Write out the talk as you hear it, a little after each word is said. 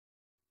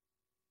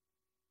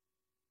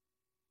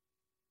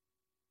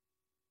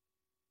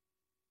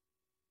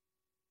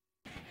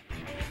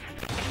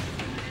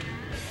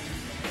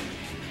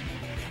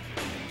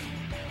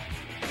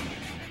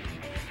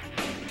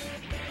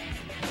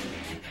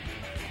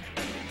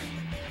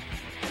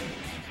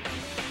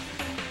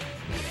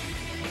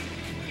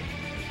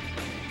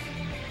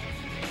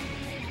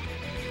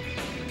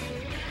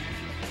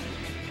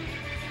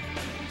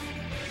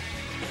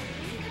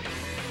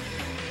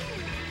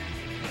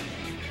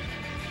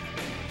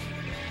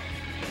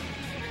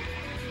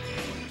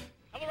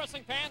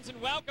Fairgrounds,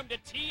 and welcome to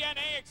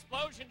TNA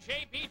Xplosion.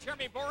 JP,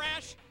 Jeremy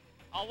Borash,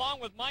 along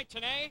with Mike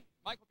Tenay.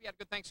 Mike, hope you had a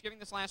good Thanksgiving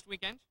this last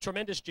weekend.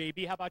 Tremendous,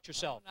 JB. How about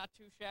yourself? Not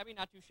too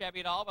shabby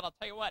at all, but I'll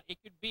tell you what, it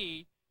could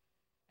be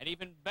an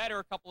even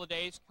better couple of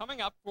days coming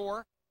up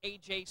for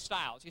AJ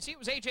Styles. You see, it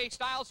was AJ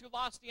Styles who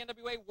lost the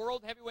NWA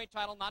World Heavyweight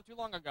title not too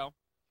long ago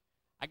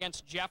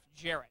against Jeff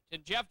Jarrett.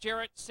 And Jeff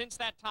Jarrett, since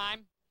that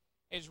time,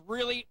 has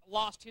really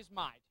lost his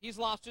mind. He's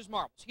lost his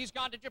marbles. He's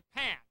gone to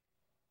Japan,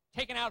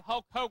 taken out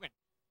Hulk Hogan,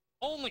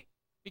 only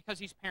because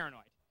he's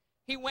paranoid.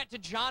 He went to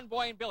John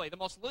Boy and Billy, the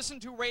most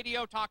listened to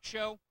radio talk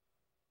show,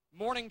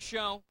 morning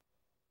show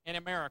in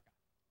America.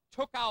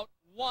 Took out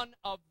one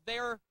of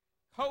their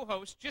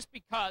co-hosts just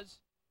because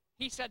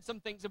he said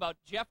some things about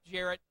Jeff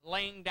Jarrett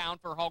laying down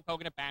for Hulk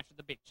Hogan at Bash at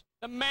the Beach.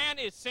 The man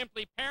is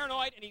simply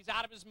paranoid, and he's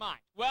out of his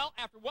mind. Well,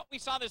 after what we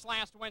saw this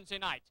last Wednesday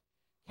night,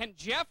 can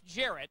Jeff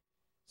Jarrett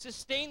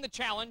sustain the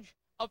challenge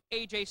of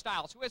AJ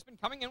Styles, who has been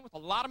coming in with a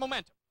lot of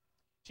momentum?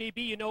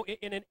 JB, you know,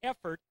 in an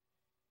effort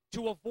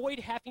to avoid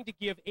having to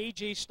give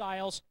AJ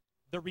Styles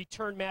the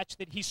return match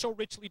that he so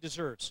richly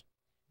deserves,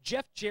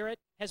 Jeff Jarrett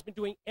has been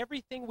doing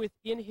everything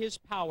within his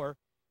power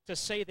to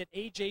say that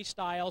AJ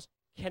Styles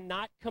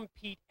cannot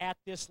compete at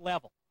this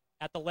level,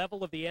 at the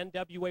level of the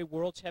NWA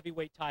World's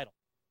Heavyweight title.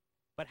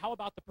 But how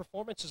about the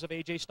performances of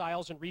AJ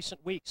Styles in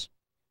recent weeks?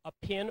 A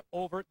pin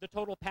over the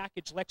Total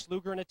Package, Lex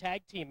Luger, in a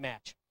tag team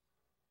match.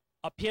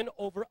 A pin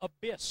over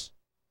Abyss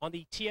on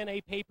the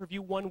TNA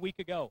pay-per-view 1 week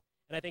ago.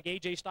 And I think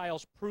AJ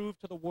Styles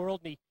proved to the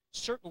world, and he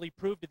certainly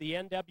proved to the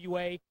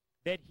NWA,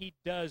 that he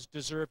does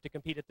deserve to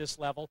compete at this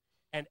level.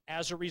 And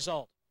as a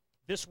result,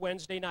 this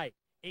Wednesday night,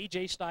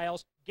 AJ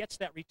Styles gets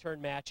that return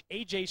match.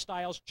 AJ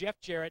Styles, Jeff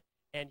Jarrett,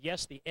 and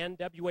yes, the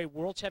NWA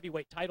World's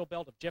Heavyweight title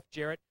belt of Jeff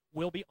Jarrett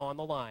will be on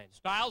the line.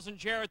 Styles and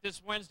Jarrett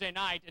this Wednesday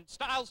night. And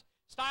Styles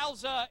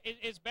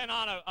has been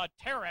on a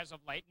tear as of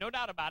late, no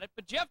doubt about it.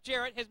 But Jeff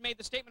Jarrett has made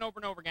the statement over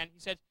and over again.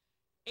 He said,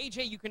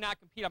 AJ, you cannot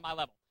compete on my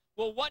level.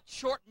 Well, what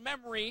short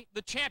memory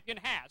the champion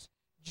has.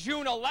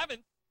 June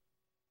 11th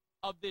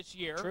of this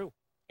year, true,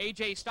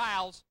 AJ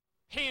Styles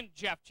pinned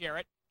Jeff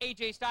Jarrett.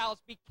 AJ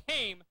Styles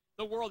became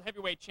the World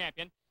Heavyweight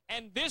Champion.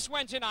 And this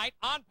Wednesday night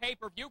on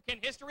pay-per-view, can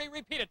history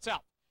repeat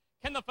itself?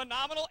 Can the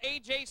phenomenal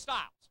AJ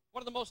Styles,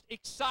 one of the most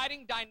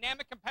exciting,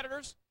 dynamic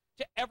competitors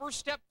to ever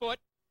step foot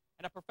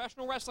in a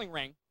professional wrestling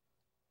ring,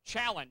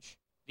 challenge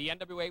the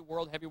NWA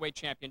World Heavyweight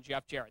Champion,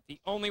 Jeff Jarrett? The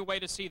only way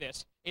to see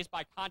this is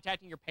by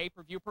contacting your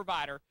pay-per-view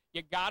provider.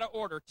 You got to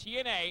order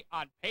TNA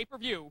on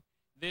pay-per-view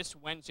this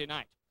Wednesday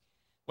night.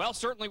 Well,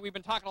 certainly we've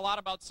been talking a lot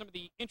about some of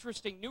the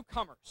interesting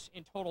newcomers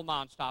in total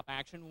nonstop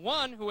action.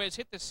 One who has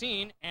hit the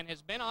scene and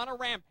has been on a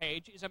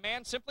rampage is a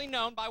man simply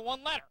known by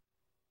one letter,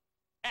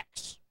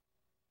 X.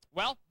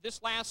 Well,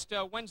 this last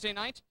Wednesday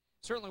night,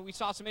 certainly we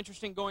saw some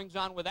interesting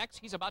goings-on with X.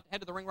 He's about to head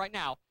to the ring right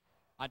now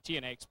on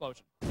TNA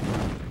Xplosion.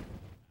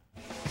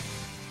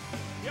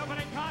 The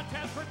opening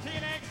contest for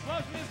TNA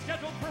Xplosion is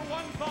scheduled for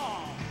one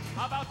fall.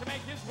 About to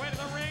make his way to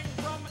the ring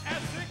from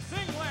Essex,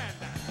 England.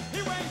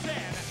 He weighs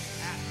in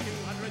at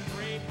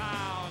 203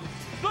 pounds.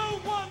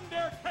 The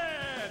Wonder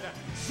Kid,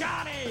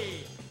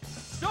 Johnny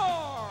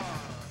Storm.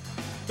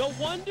 The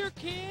Wonder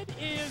Kid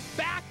is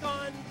back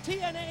on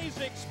TNA's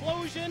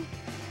Xplosion.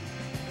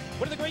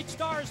 One of the great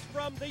stars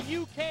from the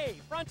UK,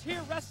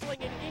 Frontier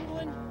Wrestling in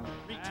England,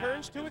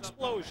 returns to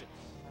Xplosion.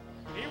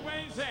 He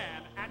weighs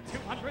in at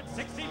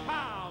 260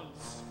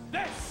 pounds.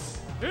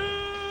 This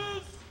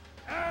is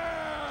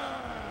X.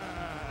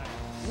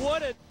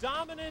 What a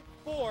dominant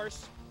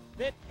force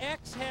that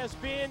X has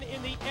been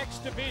in the X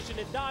division.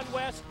 And Don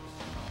West,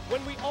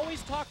 when we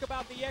always talk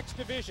about the X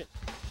division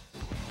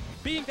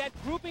being that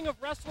grouping of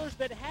wrestlers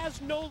that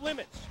has no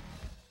limits,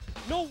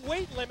 no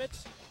weight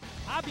limits,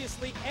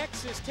 obviously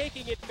X is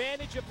taking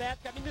advantage of that.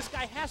 I mean, this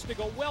guy has to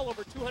go well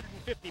over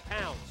 250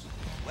 pounds.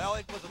 Well,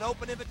 it was an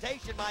open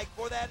invitation, Mike,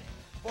 for that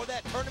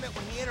tournament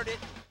when he entered it.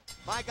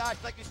 My gosh,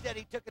 like you said,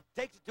 he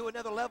takes it to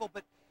another level.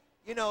 But,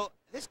 you know,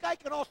 this guy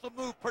can also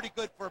move pretty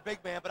good for a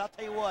big man. But I'll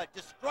tell you what,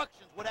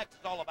 destruction's what X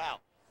is all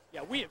about.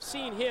 Yeah, we have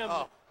seen him.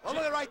 Oh, well,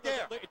 look at right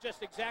there.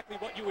 Just exactly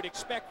what you would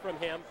expect from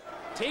him.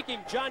 Taking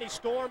Johnny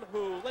Storm,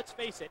 who, let's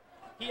face it,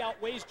 he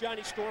outweighs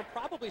Johnny Storm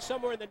probably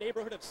somewhere in the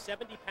neighborhood of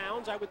 70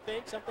 pounds, I would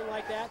think, something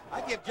like that.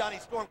 I give Johnny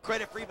Storm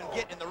credit for even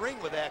getting in the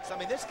ring with X. I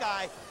mean, this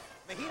guy,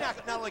 I mean, he not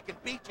only can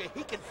beat you,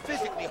 he can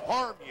physically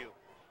harm you.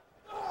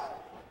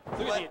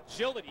 Look at the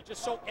agility,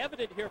 just so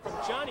evident here from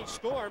Johnny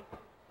Storm.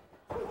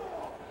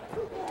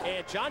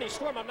 And Johnny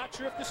Storm, I'm not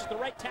sure if this is the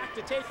right tack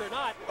to take or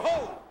not.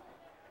 Oh!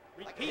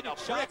 Repeated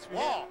shots from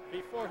him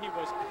before he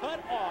was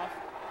cut off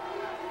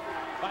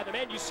by the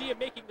man. You see him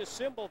making the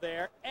symbol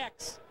there,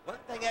 X. One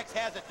thing X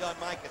hasn't done,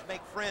 Mike, is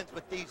make friends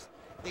with these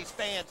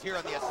fans here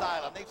on the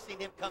Asylum. They've seen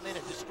him come in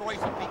and destroy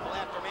some people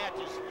after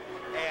matches.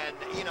 And,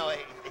 you know,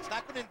 it's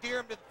not going to endear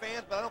him to the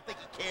fans, but I don't think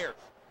he cares.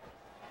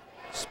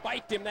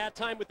 Spiked him that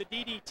time with the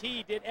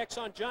DDT, did X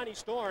on Johnny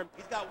Storm.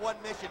 He's got one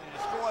mission, to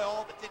destroy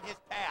all that's in his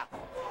path.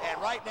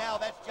 And right now,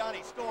 that's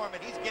Johnny Storm,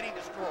 and he's getting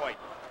destroyed.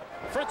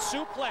 Front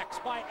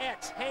suplex by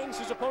X, hangs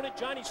his opponent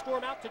Johnny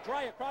Storm out to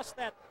dry across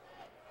that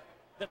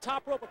the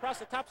top rope across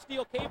the top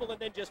steel cable and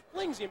then just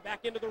flings him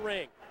back into the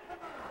ring.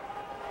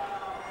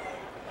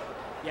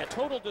 Yeah,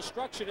 total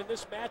destruction in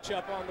this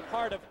matchup on the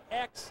part of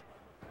X,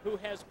 who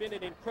has been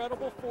an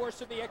incredible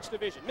force in the X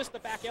division. Missed the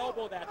back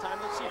elbow that time.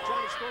 Let's see if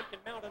Johnny Storm can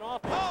mount an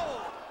offense.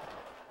 Oh!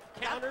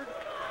 Countered.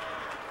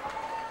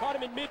 Caught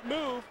him in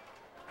mid-move.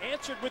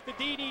 Answered with the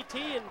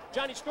DDT, and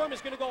Johnny Storm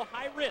is going to go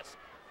high risk.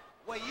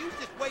 Well, you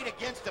just wait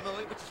against him,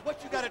 which is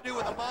what you got to do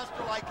with a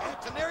monster like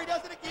X. And there he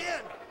does it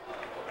again.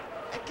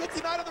 And gets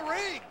him out of the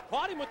ring.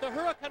 Caught him with the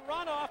Hurricane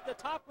Rana off the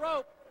top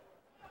rope.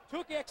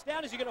 Took X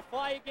down. Is he going to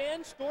fly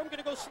again? Storm going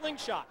to go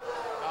slingshot.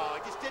 Oh,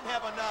 he just didn't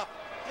have enough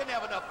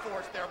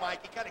force there, Mike.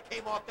 He kind of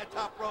came off that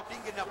top rope,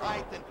 didn't get enough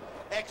height, and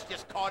X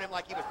just caught him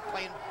like he was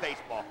playing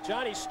baseball.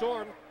 Johnny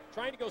Storm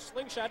trying to go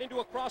slingshot into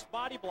a cross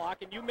body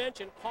block, and you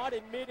mentioned caught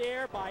in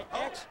midair by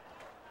X.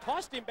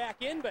 Tossed him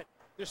back in, but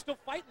there's still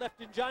fight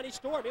left in Johnny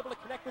Storm, able to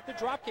connect with the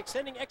drop kick,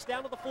 sending X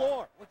down to the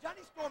floor. Well,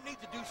 Johnny Storm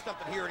needs to do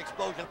something here in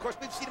Xplosion. Of course,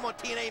 we've seen him on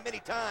TNA many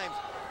times.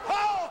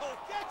 Oh,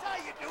 that's how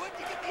you do it.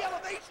 You get the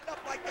elevation up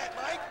like that,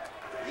 Mike.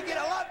 You get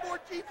a lot more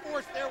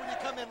G-force there when you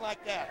come in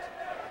like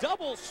that.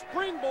 Double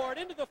springboard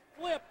into the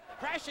flip,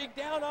 crashing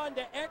down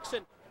onto X,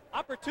 and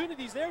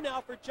opportunities there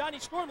now for Johnny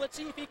Storm. Let's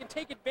see if he can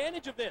take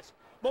advantage of this.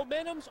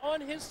 Momentum's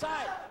on his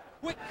side.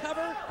 Quick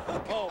cover.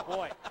 Oh,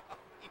 boy.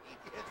 He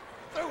just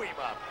threw him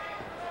up.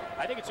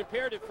 I think it's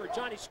imperative for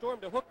Johnny Storm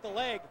to hook the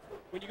leg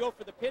when you go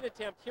for the pin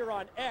attempt here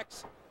on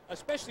X,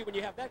 especially when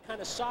you have that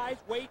kind of size,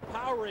 weight,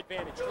 power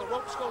advantage. The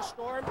ropes go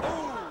Storm.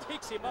 Ooh,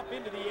 takes him up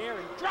into the air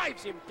and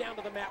drives him down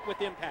to the mat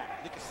with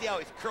impact. You can see how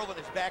he's curling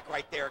his back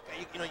right there.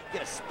 You know, you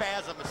get a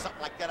spasm or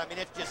something like that. I mean,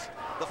 it's just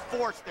the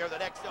force there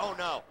that X, oh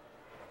no.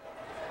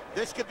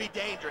 This could be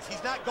dangerous.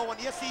 He's not going,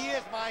 yes he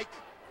is, Mike.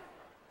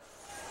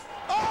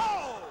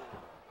 Oh!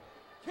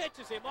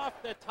 Catches him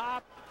off the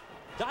top.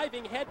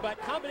 Diving headbutt,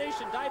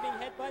 combination diving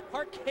headbutt,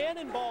 part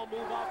cannonball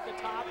move off the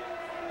top.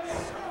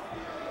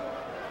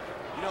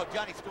 You know,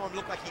 Johnny Storm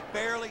looked like he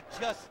barely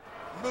just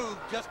moved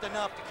just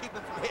enough to keep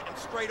him from hitting him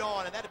straight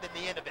on, and that'd have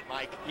been the end of it,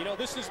 Mike. You know,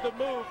 this is the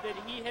move that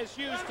he has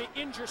used to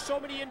injure so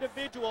many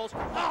individuals.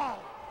 Oh!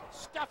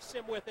 Stuffs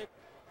him with it.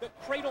 The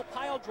cradle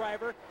pile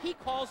driver, he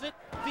calls it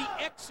the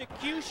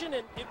execution,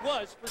 and it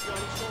was for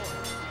Johnny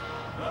Storm.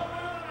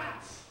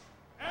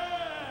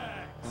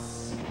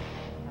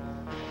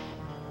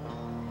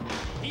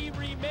 He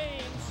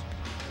remains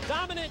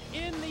dominant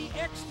in the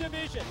X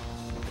division.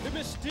 The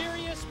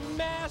mysterious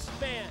masked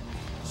man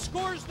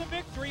scores the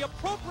victory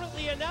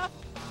appropriately enough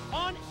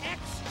on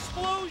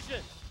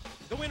Xplosion.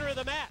 The winner of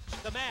the match,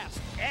 the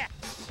Masked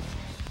X.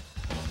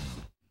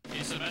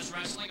 It's the best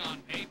wrestling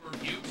on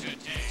pay-per-view today.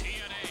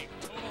 TNA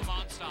Total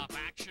Nonstop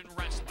Action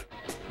Wrestling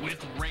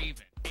with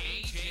Raven,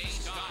 AJ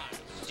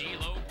Styles,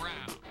 D'Lo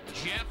Brown,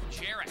 Jeff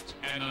Jarrett,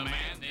 and the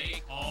man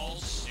they call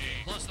Sting.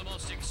 Plus the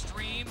most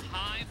extreme,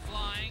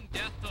 high-flying,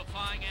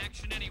 death-defying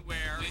action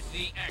anywhere with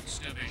the X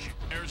Division.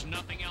 There's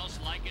nothing else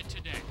like it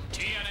today.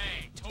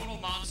 TNA Total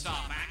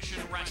Nonstop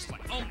Action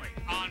Wrestling, only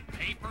on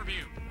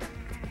pay-per-view.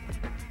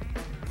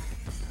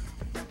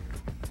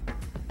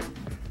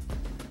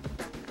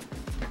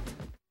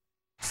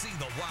 See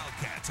the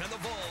Wildcats and the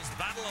Bulls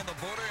battle on the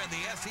border in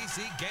the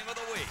SEC Game of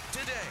the Week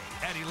today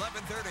at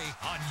 11:30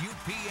 on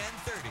UPN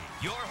 30.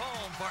 Your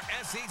home for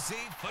SEC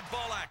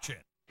football action.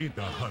 In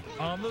the huddle,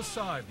 on the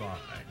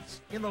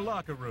sidelines, in the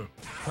locker room,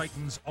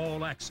 Titans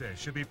All Access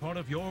should be part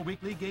of your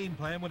weekly game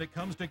plan when it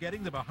comes to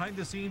getting the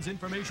behind-the-scenes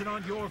information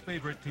on your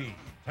favorite team.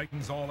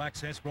 Titans All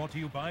Access brought to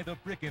you by the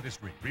brick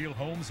industry. Real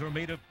homes are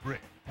made of brick.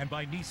 And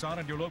by Nissan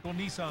and your local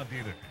Nissan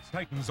dealers.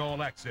 Titans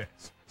All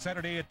Access,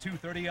 Saturday at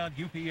 2:30 on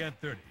UPN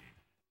 30.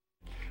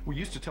 We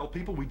used to tell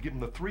people we'd give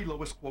them the 3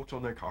 lowest quotes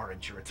on their car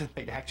insurance, and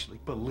they'd actually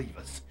believe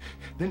us.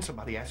 Then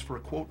somebody asked for a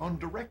quote on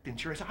direct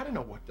insurance. I didn't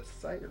know what to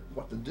say or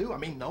what to do. I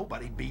mean,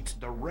 nobody beats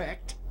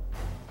direct.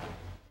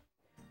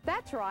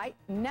 That's right.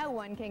 No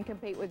one can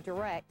compete with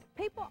direct.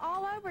 People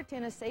all over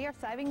Tennessee are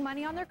saving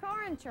money on their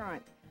car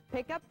insurance.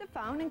 Pick up the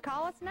phone and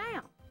call us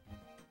now.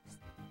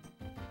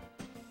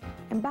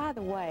 And by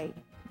the way,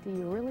 do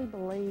you really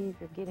believe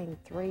you're getting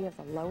 3 of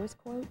the lowest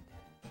quotes?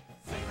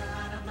 Save a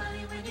lot of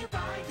money when you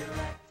buy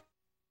direct.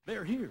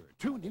 They're here,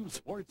 2 new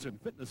sports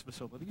and fitness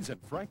facilities in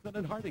Franklin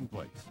and Harding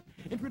Place.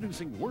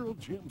 Introducing World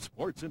Gym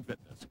Sports and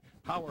Fitness.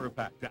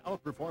 Power-packed to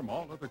outperform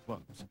all other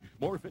clubs.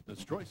 More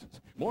fitness choices,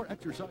 more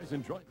exercise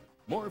enjoyment,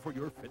 more for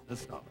your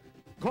fitness dollar.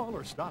 Call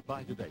or stop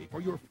by today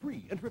for your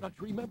free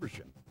introductory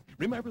membership.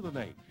 Remember the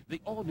name, the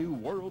all-new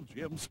World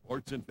Gym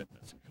Sports and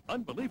Fitness.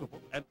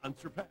 Unbelievable and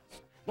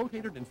unsurpassed.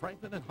 Located in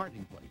Franklin and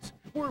Harding Place.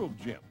 World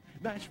Gym,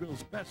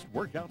 Nashville's best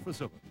workout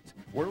facilities.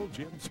 World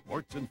Gym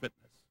Sports and Fitness.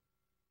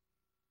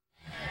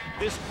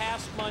 This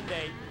past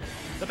Monday,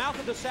 the Mouth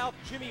of the South,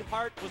 Jimmy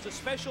Hart, was a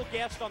special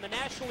guest on the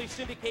nationally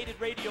syndicated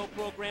radio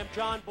program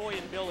John Boy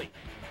and Billy.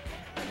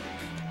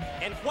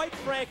 And quite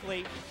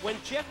frankly, when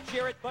Jeff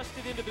Jarrett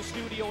busted into the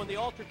studio and the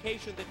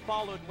altercation that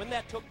followed, when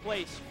that took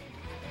place,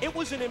 it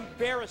was an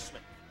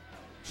embarrassment.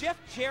 Jeff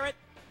Jarrett,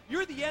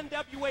 you're the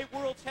NWA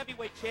World's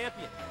Heavyweight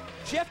Champion.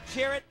 Jeff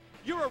Jarrett,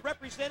 you're a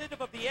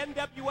representative of the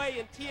NWA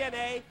and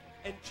TNA.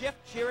 And Jeff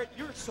Jarrett,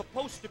 you're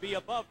supposed to be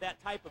above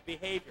that type of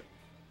behavior.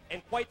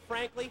 And quite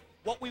frankly,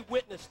 what we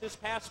witnessed this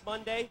past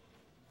Monday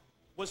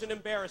was an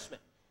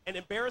embarrassment. An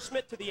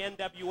embarrassment to the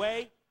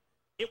NWA.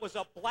 It was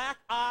a black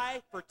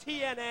eye for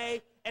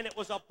TNA, and it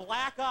was a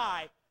black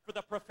eye for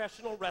the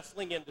professional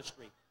wrestling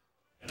industry.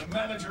 And the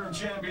manager of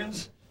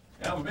champions,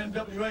 now of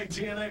NWA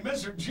TNA,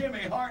 Mr.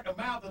 Jimmy Hart, the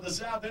mouth of the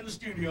South, in the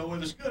studio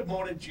with us. Good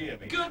morning,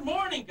 Jimmy. Good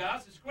morning,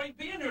 guys. It's great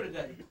being here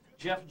today.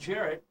 Jeff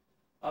Jarrett,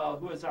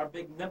 who is our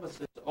big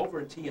nemesis over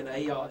in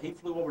TNA, he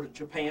flew over to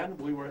Japan.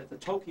 We were at the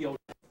Tokyo,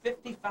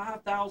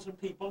 55,000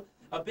 people,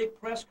 a big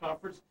press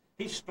conference.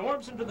 He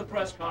storms into the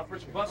press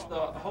conference, busts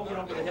Hogan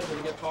over the head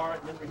with a guitar,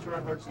 and then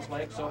return hurts his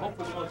leg. So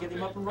hopefully we're going to get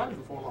him up and running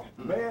before long.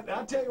 Man,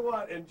 I'll tell you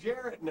what, and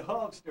Jarrett and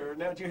Hulkster,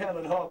 now that you're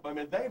handling Hulk, I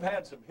mean, they've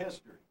had some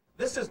history.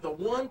 This is the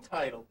one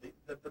title,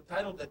 the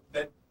title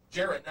that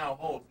Jarrett now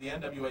holds, the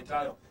NWA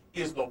title,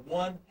 is the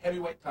one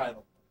heavyweight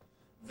title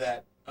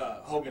that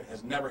Hogan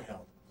has never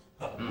held.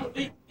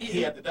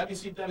 He had the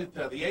WCW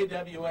title, the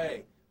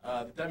AWA,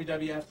 the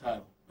WWF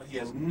title, but he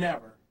has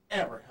never,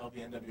 ever held the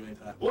NWA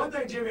title. One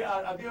thing, Jimmy,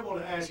 I did want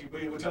to ask you,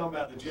 but we're talking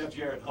about the Jeff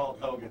Jarrett Hulk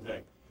Hogan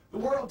thing. The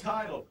world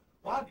title,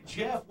 why did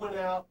Jeff went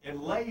out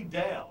and laid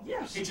down?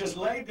 Yes. He just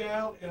laid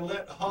down and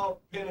let Hulk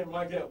pin him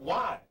like that.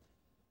 Why?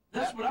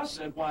 That's what I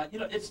said. Why? You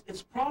know,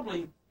 it's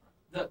probably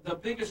the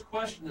biggest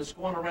question that's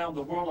going around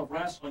the world of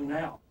wrestling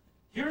now.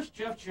 Here's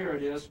Jeff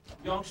Jarrett,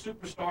 young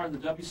superstar in the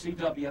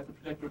WCW at the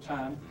particular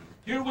time.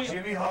 Here we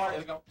Jimmy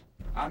Hart.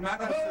 I'm not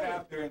going to sit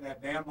out there in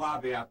that damn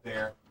lobby out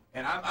there,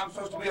 and I'm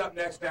supposed to be up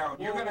next hour.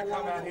 You're going to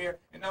come out here,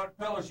 and no,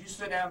 fellas, you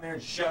sit down there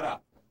and shut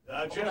up.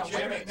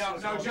 Jimmy,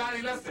 no,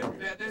 Johnny,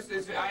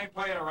 listen. I ain't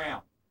playing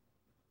around.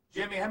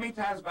 Jimmy, how many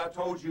times have I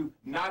told you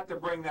not to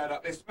bring that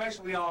up,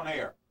 especially on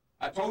air?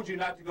 I told you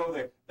not to go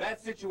there.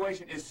 That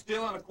situation is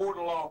still in a court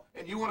of law,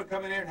 and you want to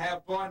come in there and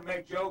have fun,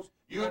 make jokes.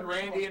 You and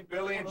Randy and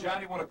Billy and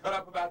Johnny want to cut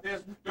up about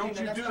this. Don't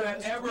you do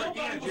that ever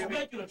again,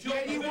 Jimmy.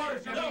 Yeah, you were,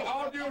 Jimmy.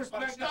 All due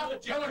respect.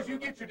 Fellas, you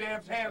get your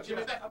damn hands.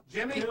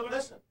 Jimmy,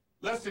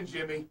 listen,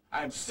 Jimmy.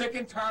 I'm sick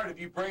and tired of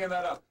you bringing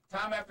that up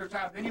time after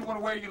time. Then you want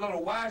to wear your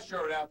little Y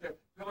shirt out there.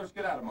 Fellas,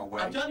 get out of my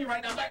way. I'm telling you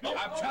right now.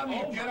 I'm telling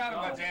you, get out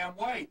of my damn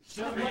way.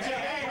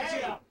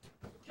 Hey.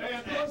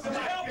 Come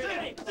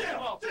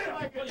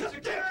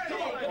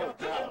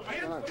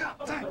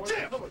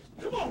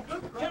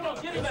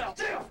on, get him out.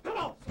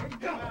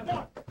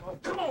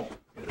 Come on.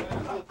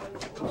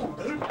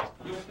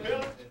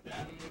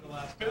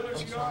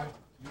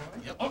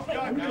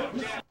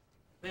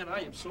 Man, I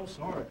am so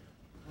sorry.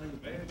 I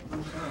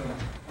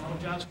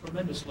apologize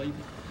tremendously.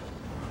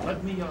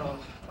 Let me,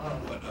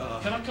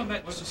 can I come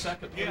back just a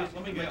second, please?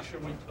 Let me make sure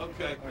we...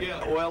 Okay,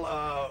 yeah.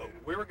 Well,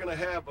 we were going to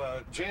have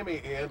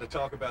Jimmy in to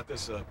talk about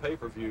this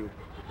pay-per-view.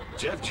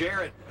 Jeff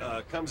Jarrett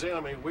comes in. I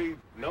mean, we've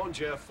known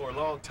Jeff for a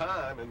long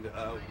time, and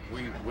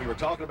we were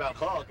talking about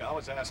Hulk. I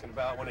was asking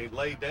about when he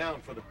laid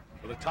down for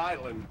the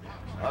title, and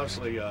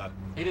obviously...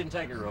 he didn't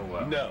take it real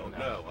well. No.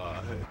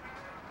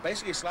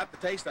 Basically slapped the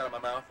taste out of my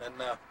mouth, and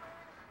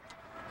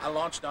I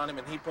launched on him,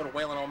 and he put a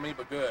wailing on me,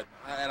 but good.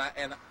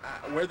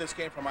 Where this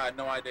came from, I had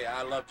no idea.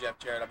 I love Jeff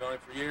Jarrett. I've known him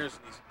for years,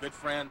 and he's a good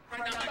friend.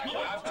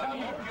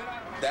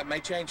 That may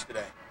change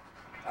today.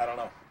 I don't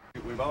know.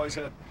 We've always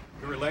had a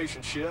good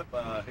relationship.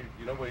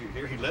 You know, we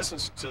hear he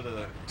listens to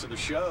the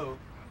show.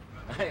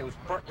 Hey, he was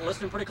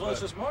listening pretty close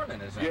this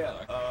morning.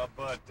 Yeah,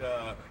 but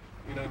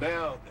you know,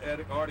 now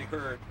Ed already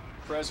heard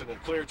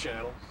President Clear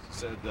Channel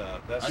said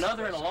that's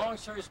another in a long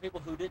series of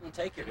people who didn't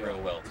take it real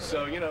well today.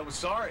 So, you know,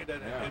 sorry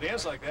that it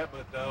ends like that,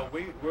 but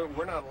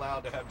we're not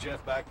allowed to have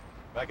Jeff back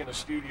in the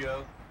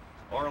studio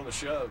or on the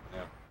show.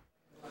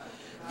 Yeah.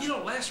 You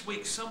know, last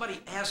week somebody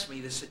asked me,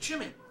 they said,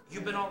 Jimmy,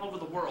 you've been all over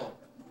the world.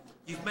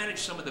 You've managed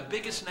some of the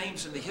biggest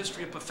names in the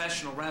history of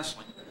professional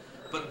wrestling.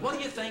 But what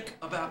do you think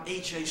about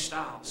AJ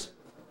Styles?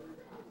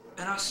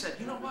 And I said,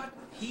 you know what?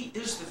 He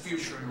is the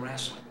future in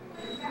wrestling.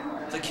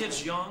 The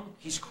kid's young,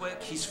 he's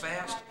quick, he's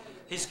fast.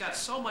 He's got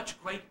so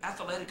much great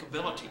athletic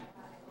ability.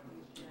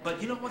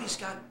 But you know what he's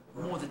got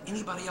more than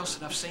anybody else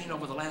that I've seen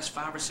over the last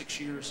 5 or 6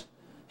 years?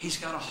 He's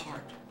got a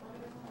heart.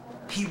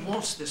 He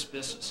wants this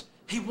business.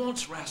 He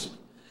wants wrestling.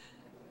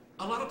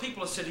 A lot of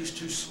people have said he's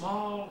too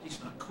small,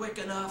 he's not quick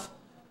enough.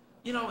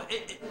 You know,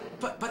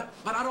 but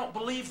I don't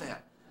believe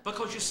that.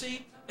 Because you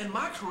see, in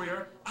my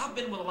career, I've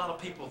been with a lot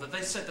of people that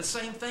they said the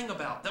same thing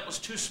about, that was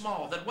too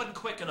small, that wasn't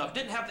quick enough,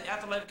 didn't have the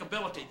athletic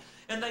ability,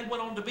 and they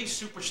went on to be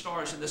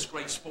superstars in this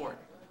great sport.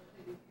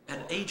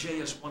 And AJ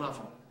is one of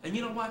them. And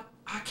you know what?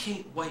 I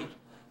can't wait.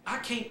 I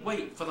can't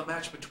wait for the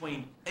match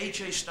between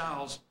AJ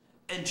Styles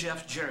and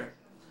Jeff Jarrett.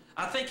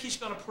 I think he's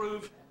going to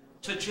prove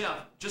to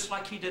Jeff, just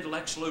like he did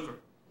Lex Luger,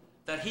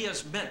 that he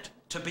is meant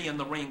to be in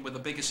the ring with the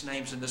biggest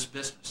names in this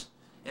business.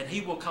 And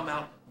he will come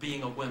out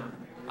being a winner.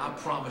 I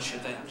promise you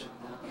that.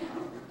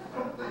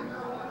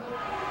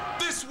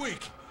 This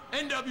week,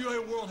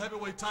 NWA World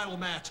Heavyweight Title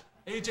match,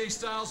 AJ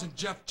Styles and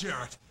Jeff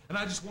Jarrett. And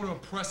I just want to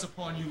impress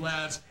upon you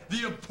lads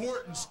the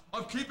importance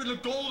of keeping the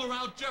gold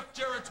around Jeff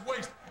Jarrett's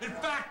waist. In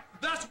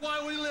fact, that's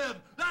why we live.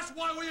 That's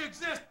why we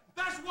exist.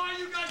 That's why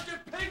you guys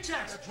get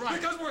paychecks. That's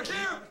right. Because we're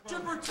here to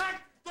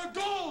protect the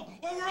gold,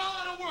 or we're all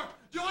out of work.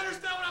 Do you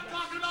understand what I'm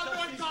talking about,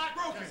 North Todd?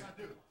 Broken. Yes,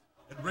 I do.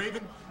 And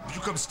Raven, if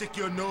you come stick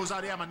your nose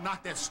out there, I'm gonna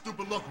knock that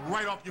stupid look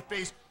right off your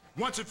face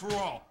once and for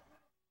all.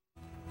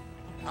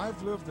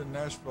 I've lived in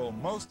Nashville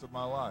most of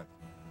my life,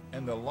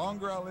 and the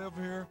longer I live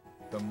here,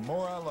 the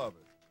more I love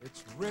it.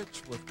 It's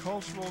rich with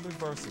cultural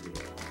diversity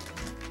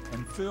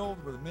and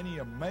filled with many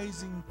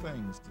amazing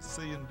things to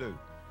see and do,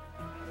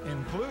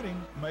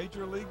 including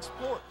Major League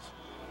sports.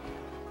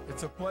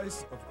 It's a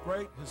place of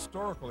great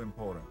historical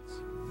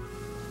importance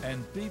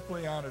and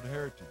deeply honored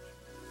heritage.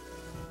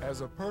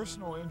 As a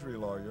personal injury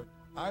lawyer,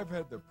 I've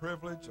had the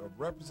privilege of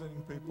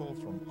representing people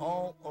from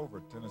all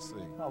over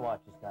Tennessee. My wife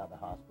just got out of the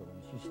hospital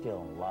and she's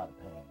still in a lot of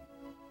pain.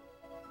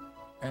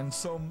 And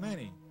so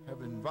many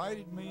have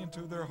invited me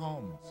into their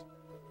homes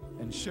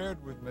and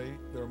shared with me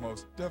their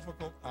most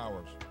difficult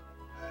hours.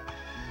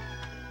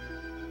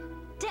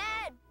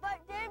 Dad, Bart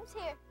Durham's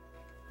here.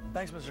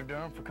 Thanks, Mr.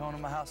 Durham, for coming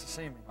to my house to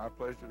see me. My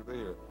pleasure to be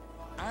here.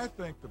 I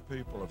think the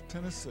people of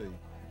Tennessee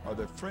are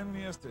the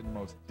friendliest and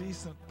most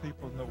decent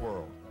people in the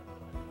world.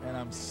 And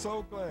I'm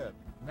so glad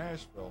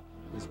Nashville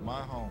is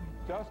my home.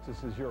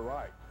 Justice is your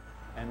right,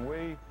 and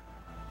we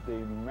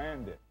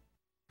demand it.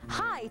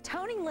 Hi,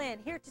 Tony Lynn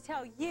here to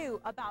tell you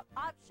about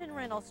Option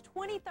Rentals'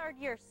 23rd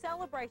year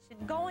celebration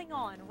going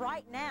on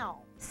right now.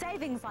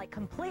 Savings like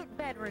complete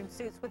bedroom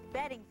suites with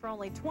bedding for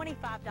only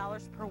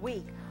 $25 per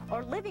week,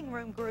 or living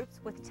room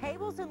groups with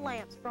tables and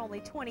lamps for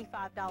only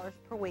 $25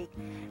 per week.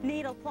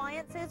 Need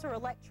appliances or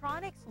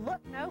electronics?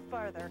 Look no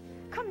further.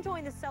 Come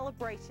join the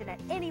celebration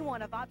at any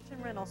one of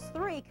Option Rentals'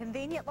 3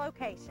 convenient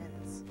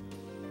locations.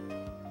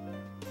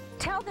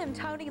 Tell them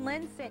Tony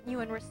Lynn sent you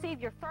and receive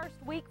your first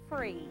week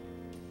free.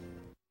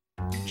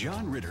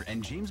 John Ritter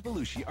and James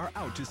Belushi are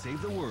out to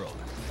save the world.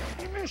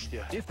 He missed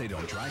you. If they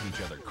don't drive each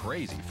other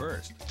crazy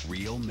first.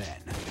 Real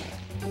men.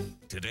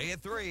 Today at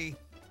 3.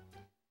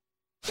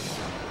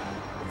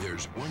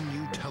 There's one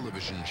new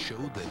television show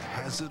that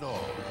has it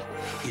all.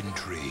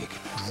 Intrigue,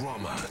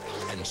 drama,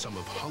 and some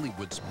of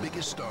Hollywood's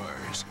biggest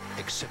stars.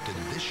 Except in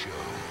this show,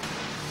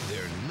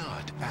 they're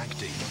not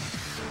acting.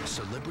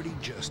 Celebrity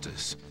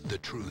Justice. The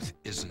truth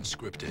isn't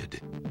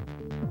scripted.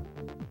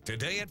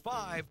 Today at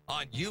 5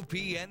 on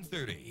UPN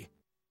 30.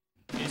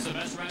 It's the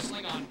best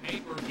wrestling on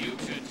pay-per-view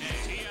today.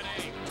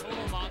 TNA,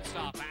 Total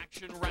Nonstop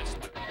Action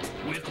Wrestling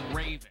with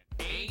Raven,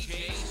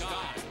 AJ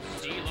Styles,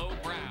 D'Lo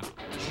Brown,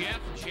 Jeff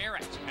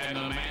Jarrett, and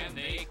the man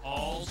they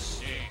call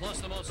Sting.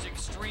 Plus the most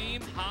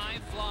extreme,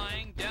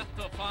 high-flying,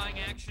 death-defying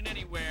action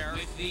anywhere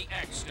with the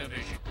X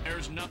Division.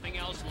 There's nothing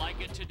else like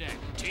it today.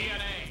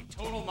 TNA,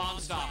 Total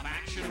Nonstop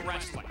Action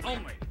Wrestling,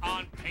 only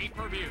on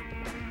pay-per-view.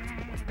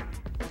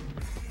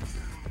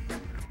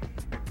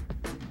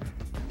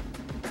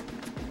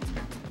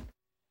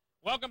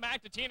 Welcome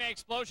back to TNA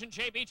Xplosion.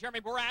 JB,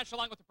 Jeremy Borash,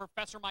 along with the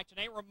Professor Mike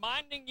today,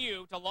 reminding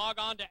you to log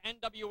on to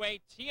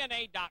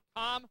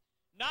NWATNA.com.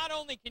 Not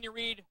only can you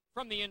read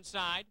From the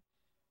Inside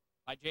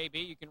by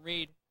JB, you can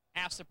read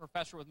Ask the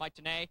Professor with Mike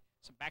today,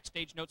 some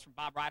backstage notes from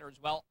Bob Ryder as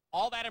well.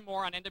 All that and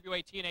more on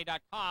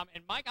NWATNA.com.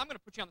 And, Mike, I'm going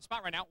to put you on the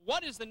spot right now.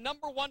 What is the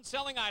 #1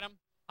 selling item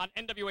on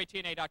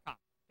NWATNA.com?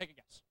 Take a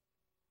guess.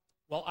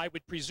 Well, I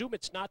would presume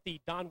it's not the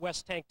Don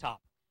West tank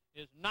top. It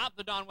is not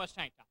the Don West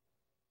tank top.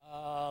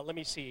 Let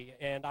me see.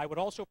 And I would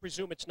also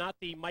presume it's not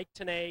the Mike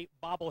Tenay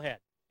bobblehead.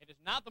 It is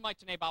not the Mike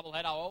Tenay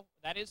bobblehead. Oh,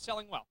 that is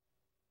selling well.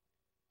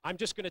 I'm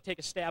just going to take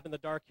a stab in the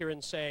dark here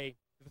and say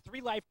the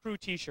 3 Live Crew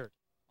T-shirt.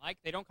 Mike,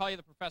 they don't call you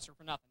the Professor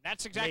for nothing.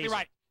 That's exactly Amazing.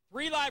 right.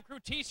 3 Live Crew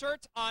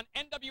T-shirts on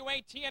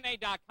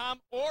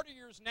NWATNA.com. Order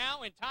yours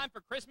now in time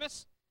for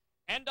Christmas.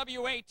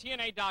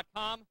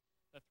 NWATNA.com.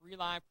 The 3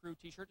 Live Crew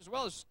T-shirt, as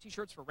well as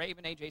T-shirts for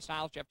Raven, AJ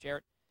Styles, Jeff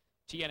Jarrett,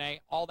 TNA,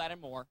 all that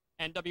and more.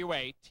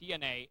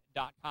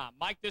 NWATNA.com.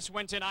 Mike, this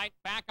Wednesday night,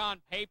 back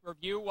on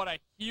pay-per-view. What a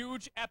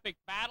huge, epic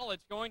battle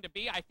it's going to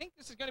be. I think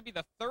this is going to be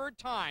the 3rd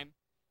time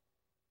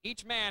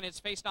each man is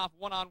faced off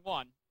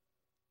one-on-one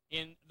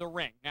in the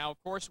ring. Now,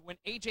 of course, when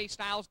AJ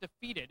Styles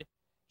defeated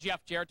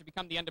Jeff Jarrett to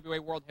become the NWA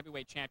World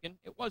Heavyweight Champion,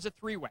 it was a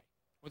 3-way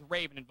with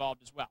Raven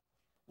involved as well.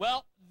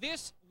 Well,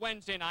 this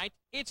Wednesday night,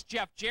 it's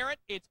Jeff Jarrett,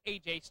 it's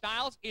AJ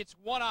Styles, it's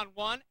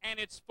one-on-one, and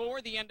it's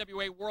for the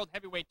NWA World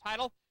Heavyweight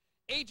title.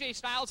 AJ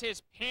Styles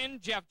has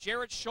pinned Jeff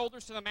Jarrett's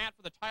shoulders to the mat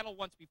for the title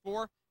once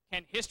before.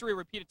 Can history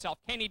repeat itself?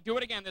 Can he do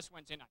it again this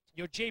Wednesday night?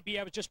 You know, JB,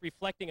 I was just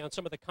reflecting on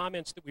some of the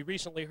comments that we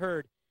recently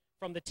heard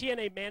from the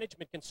TNA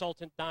management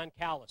consultant, Don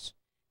Callis.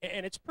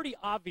 And it's pretty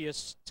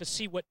obvious to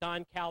see what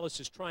Don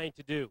Callis is trying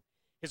to do.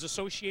 His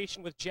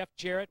association with Jeff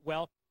Jarrett,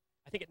 well,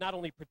 I think it not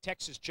only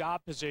protects his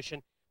job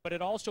position, but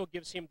it also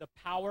gives him the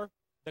power,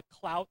 the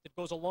clout that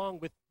goes along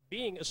with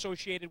being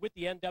associated with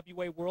the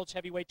NWA World's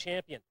Heavyweight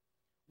Champion.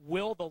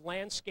 Will the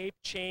landscape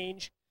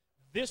change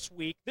this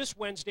week, this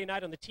Wednesday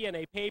night on the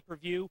TNA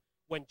pay-per-view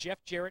when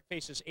Jeff Jarrett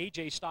faces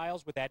AJ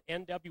Styles with that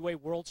NWA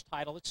World's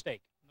title at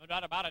stake? No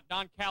doubt about it.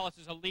 Don Callis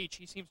is a leech.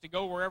 He seems to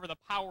go wherever the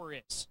power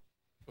is.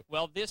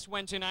 Well, this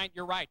Wednesday night,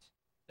 you're right.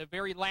 The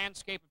very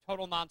landscape of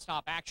total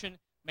nonstop action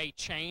may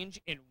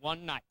change in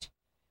one night.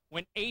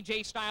 when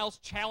AJ Styles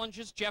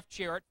challenges Jeff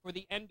Jarrett for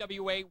the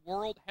NWA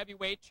World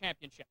Heavyweight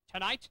Championship.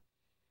 Tonight,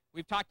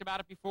 we've talked about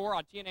it before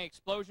on TNA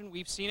Xplosion.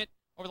 We've seen it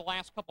over the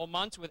last couple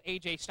months with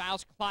AJ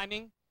Styles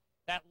climbing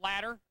that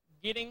ladder,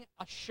 getting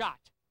a shot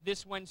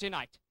this Wednesday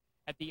night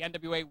at the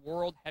NWA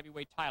World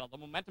Heavyweight title. The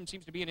momentum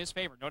seems to be in his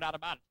favor, no doubt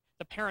about it.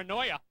 The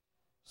paranoia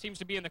seems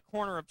to be in the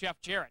corner of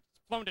Jeff Jarrett. He's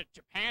flown to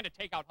Japan to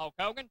take out Hulk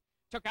Hogan,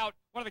 took out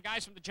one of the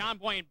guys from the John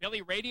Boy and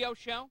Billy radio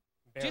show,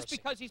 just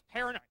because he's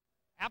paranoid.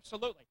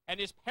 Absolutely. And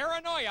his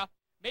paranoia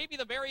may be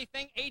the very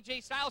thing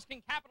AJ Styles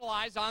can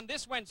capitalize on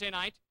this Wednesday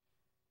night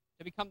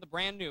to become the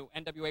brand new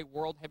NWA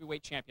World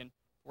Heavyweight Champion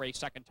for a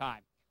second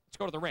time. Let's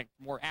go to the ring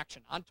for more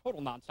action on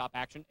Total Nonstop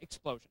Action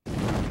Xplosion.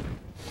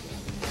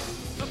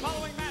 The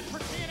following match for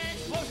TNA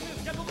Xplosion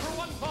is scheduled for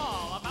one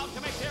fall. About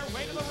to make their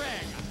way to the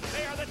ring,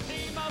 they are the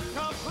team of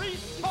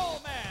Caprice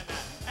Coleman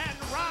and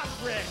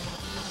Roderick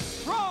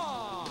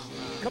Strong.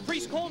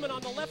 Caprice Coleman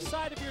on the left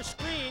side of your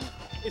screen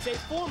is a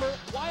former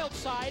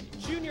Wildside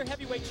Junior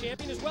Heavyweight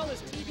Champion as well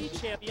as TV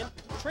Champion,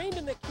 trained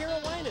in the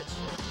Carolinas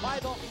by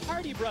the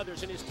Hardy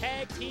Brothers and his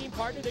tag team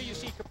partner. There you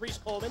see Caprice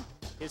Coleman.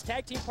 His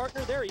tag team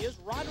partner, there he is,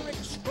 Roderick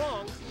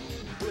Strong,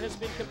 who has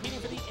been competing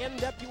for the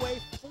NWA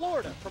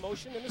Florida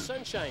promotion in the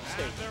Sunshine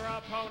State. And their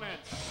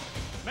opponents,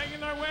 making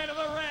their way to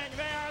the ring,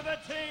 they are the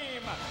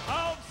team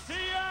of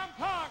CM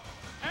Punk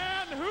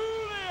and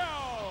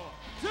Julio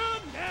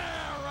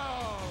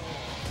Dinero.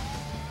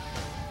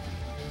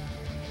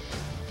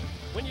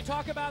 When you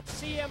talk about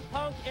CM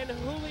Punk and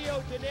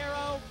Julio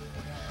Dinero,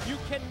 you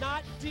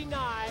cannot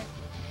deny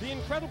the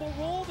incredible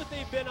role that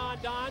they've been on,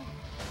 Don.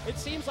 It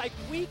seems like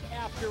week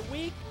after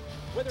week,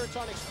 whether it's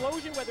on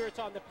Xplosion, whether it's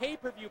on the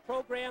pay-per-view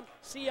program,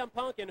 CM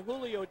Punk and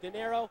Julio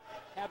Dinero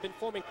have been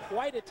forming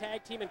quite a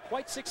tag team and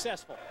quite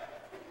successful.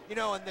 You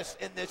know, in this,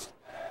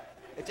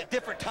 it's at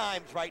different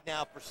times right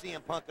now for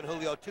CM Punk and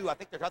Julio too. I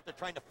think they're out there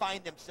trying to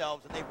find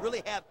themselves, and they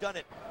really have done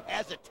it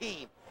as a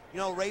team. You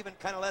know, Raven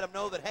kind of let them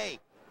know that, hey,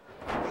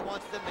 he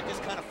wants them to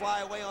just kind of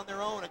fly away on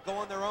their own and go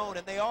on their own,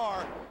 and they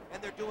are,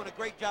 and they're doing a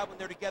great job when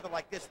they're together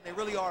like this, and they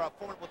really are a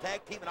formidable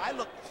tag team, and I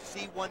look to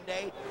see one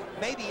day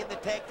maybe in the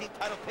tag team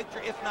title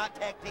picture, if not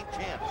tag team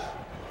champs.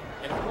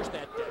 And of course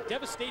that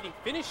devastating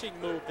finishing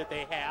move that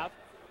they have,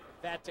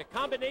 that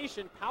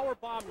combination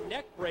powerbomb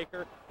neck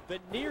breaker, the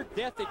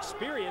near-death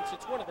experience,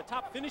 it's one of the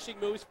top finishing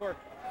moves for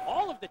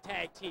all of the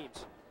tag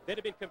teams that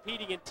have been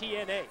competing in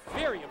TNA.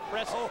 Very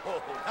impressive.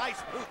 Oh,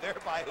 nice move there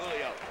by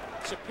Julio.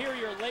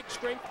 Superior leg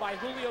strength by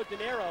Julio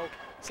Dinero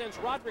sends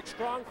Roderick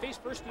Strong face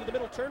first through the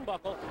middle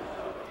turnbuckle,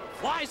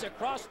 flies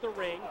across the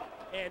ring,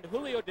 and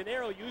Julio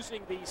Dinero,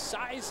 using the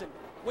size and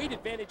weight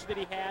advantage that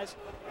he has,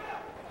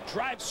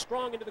 drives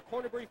Strong into the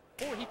corner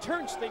before he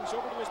turns things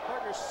over to his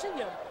partner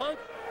CM Punk,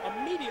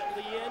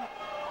 immediately in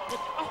with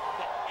the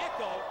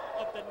echo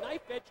of the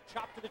knife edge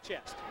chop to the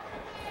chest.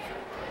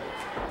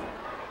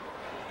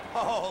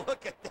 Oh,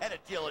 look at that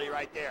agility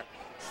right there.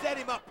 Set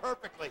him up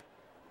perfectly.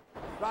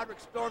 Roderick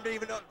Strong didn't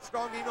even know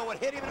what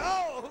hit him. And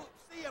oh,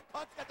 CM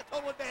Punk's got the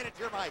total advantage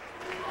here, Mike.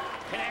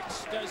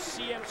 Connects, does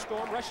CM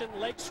Storm, Russian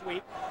leg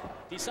sweep.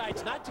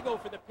 Decides not to go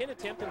for the pin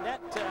attempt, and that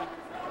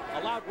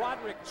allowed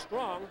Roderick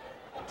Strong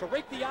to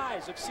rake the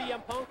eyes of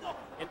CM Punk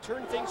and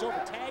turn things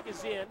over. Tag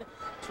is in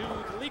to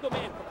the legal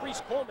man,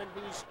 Caprice Coleman,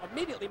 who's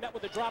immediately met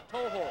with a drop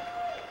toe hold.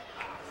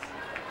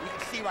 You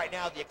can see right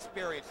now the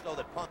experience, though,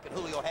 that Punk and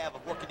Julio have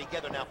of working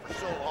together now for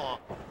so long.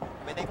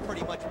 I mean, they've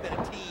pretty much been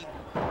a team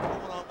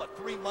going on, what,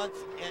 3 months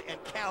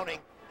and counting,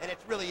 and it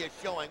really is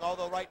showing.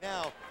 Although right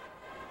now,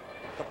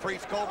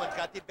 Caprice Coleman's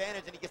got the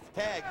advantage, and he gets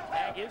the tag.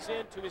 Tag is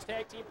in to his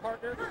tag team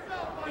partner,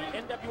 the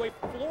NWA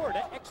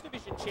Florida X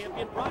Division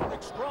champion,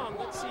 Roderick Strong.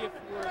 Let's see if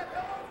we're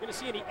going to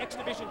see any X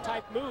Division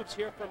type moves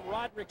here from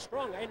Roderick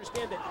Strong. I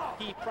understand that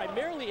he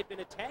primarily had been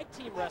a tag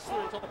team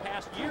wrestler until the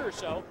past year or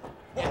so.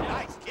 Oh,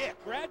 nice kick.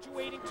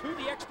 Graduating to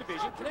the X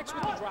Division, connects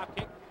with the drop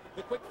kick,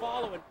 the quick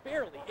follow, and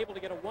barely able to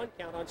get a 1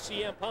 count on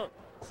CM Punk.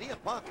 CM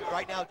Punk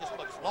right now just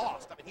looks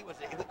lost. I mean,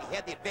 he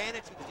had the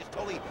advantage. He was just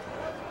totally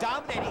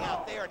dominating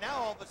out there. Now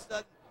all of a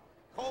sudden,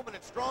 Coleman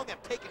and Strong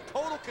have taken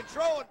total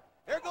control. And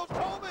there goes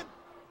Coleman.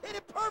 Hit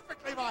it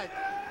perfectly, Mike.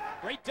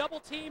 Great double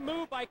team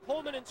move by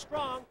Coleman and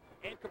Strong.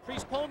 And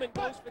Caprice Coleman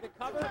goes for the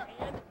cover,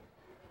 and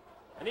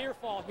an ear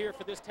fall here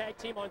for this tag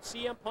team on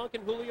CM Punk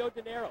and Julio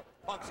Dinero.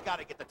 Punk's got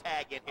to get the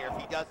tag in here.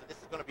 If he doesn't, this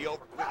is going to be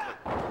over quickly.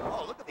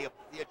 Oh, look at the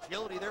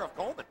agility there of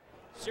Coleman.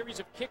 Series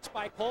of kicks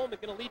by Coleman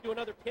going to lead to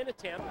another pin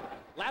attempt.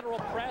 Lateral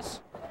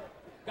press,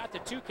 got the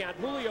 2 count.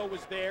 Julio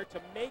was there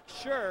to make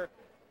sure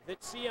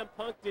that CM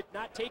Punk did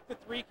not take the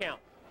 3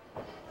 count.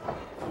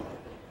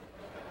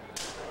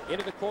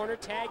 Into the corner,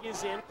 tag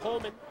is in.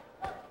 Coleman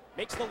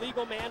makes the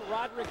legal man,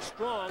 Roderick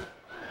Strong,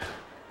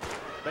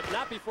 but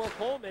not before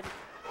Coleman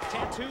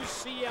tattoos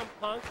CM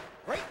Punk.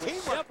 Great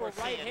teamwork several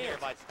right hands here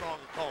by Strong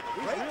and Coleman.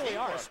 We Great really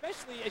teamwork. are,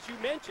 especially as you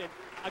mentioned,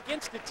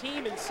 against a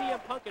team in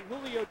CM Punk and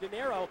Julio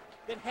Dinero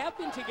that have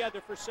been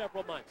together for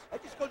several months.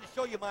 That just goes to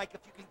show you, Mike, if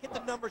you can get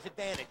the numbers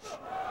advantage,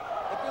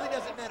 it really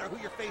doesn't matter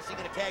who you're facing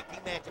in a tag team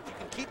match. If you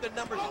can keep the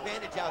numbers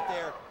advantage out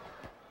there,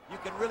 you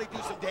can really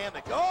do some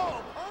damage.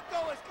 Oh,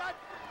 Punko has got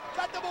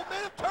got the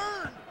momentum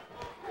turned.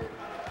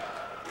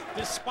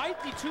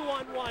 Despite the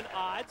 2-on-1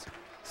 odds,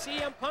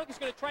 CM Punk is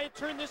going to try and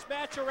turn this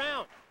match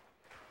around.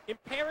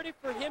 Imperative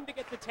for him to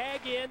get the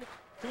tag in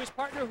to his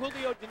partner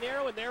Julio De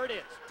Niro, and there it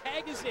is.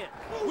 Tag is in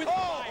with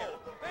fire.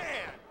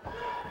 Man.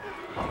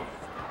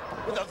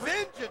 With a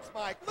vengeance,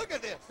 Mike. Look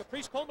at this.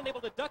 Caprice Coleman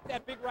able to duck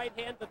that big right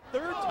hand the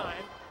third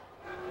time.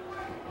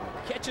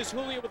 Catches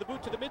Julio with a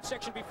boot to the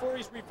midsection before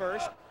he's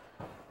reversed.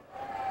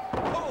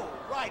 Oh,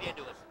 right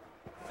into his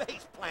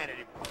face, planted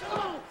him.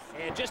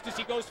 And just as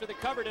he goes for the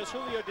cover, does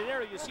Julio De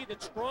Niro, you see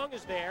that Strong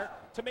is there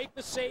to make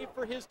the save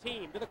for his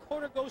team. To the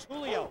corner goes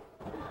Julio.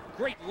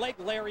 Great leg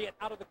lariat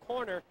out of the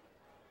corner.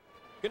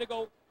 Gonna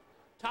go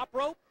top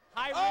rope,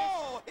 high wrist.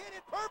 Oh, hit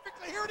it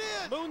perfectly. Here it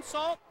is.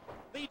 Moonsault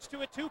leads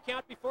to a 2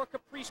 count before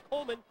Caprice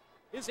Coleman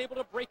is able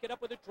to break it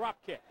up with a drop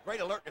kick.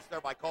 Great alertness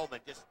there by Coleman,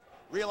 just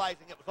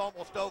realizing it was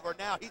almost over.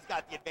 Now he's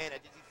got the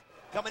advantage. He's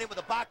coming in with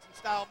a boxing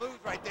style moves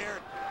right there.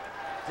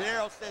 De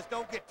Niro says,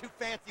 don't get too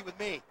fancy with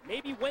me.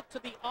 Maybe went to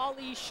the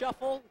Ali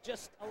shuffle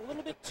just a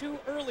little bit too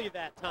early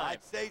that time.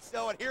 I'd say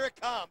so, and here it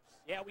comes.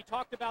 Yeah, we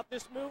talked about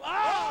this move.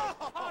 Oh,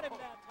 caught him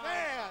that time.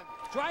 Man.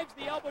 Drives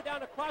the elbow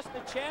down across the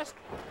chest,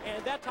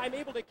 and that time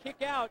able to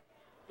kick out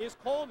is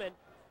Coleman.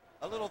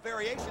 A little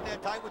variation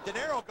that time with De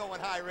Niro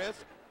going high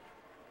risk.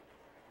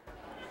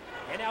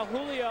 And now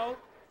Julio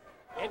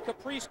and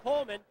Caprice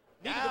Coleman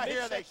need the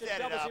here they midsection, set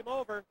it doubles up. him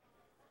over.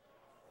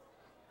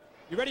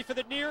 You ready for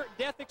the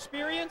near-death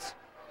experience?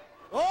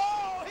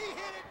 Oh, he hit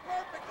it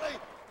perfectly.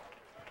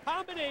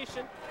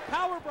 Combination,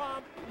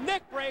 powerbomb,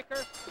 neck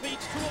breaker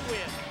leads to a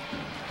win.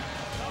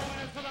 The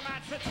winners for the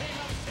match, the team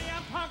of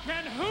CM Punk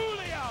and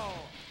Julio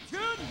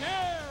De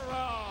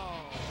Niro.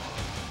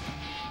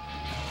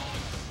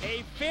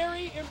 A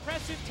very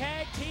impressive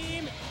tag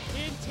team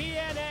in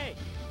TNA.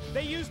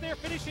 They use their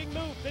finishing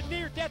move, the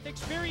near-death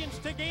experience,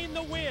 to gain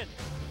the win.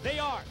 They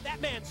are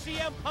that man,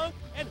 CM Punk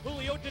and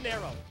Julio De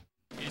Niro.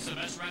 It's the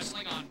best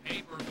wrestling on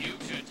pay-per-view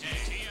today.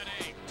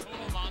 TNA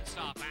Total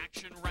Nonstop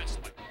Action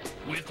Wrestling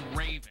with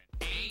Raven,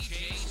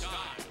 AJ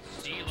Styles,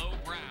 D'Lo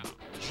Brown,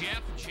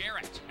 Jeff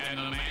Jarrett, and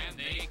the man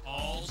they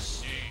call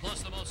Sting.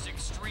 Plus the most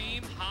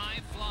extreme,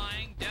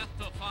 high-flying,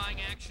 death-defying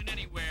action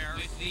anywhere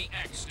with the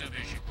X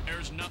Division.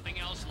 There's nothing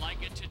else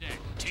like it today.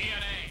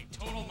 TNA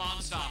Total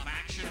Nonstop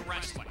Action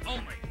Wrestling,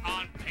 only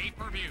on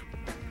pay-per-view.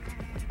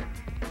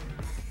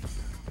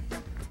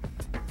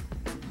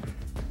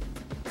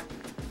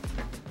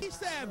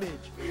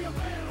 Savage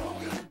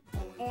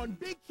on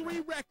Big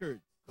 3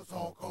 Records. Cause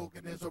Hulk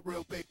Hogan is a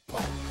real big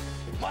punk.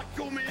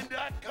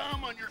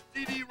 MachoMan.com on your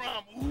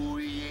CD-ROM. Ooh,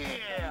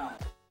 yeah.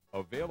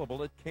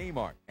 Available at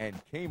Kmart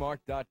and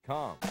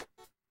Kmart.com.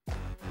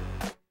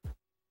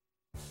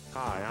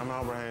 Hi, I'm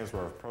Albert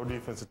Hainsworth, Pro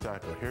Defensive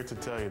Tackle, here to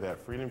tell you that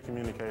Freedom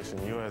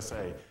Communication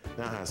USA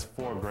now has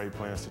 4 great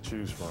plans to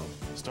choose from.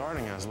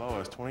 Starting as low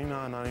as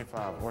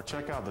 $29.95, or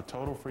check out the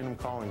Total Freedom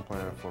Calling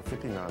Plan for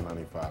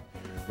 $59.95,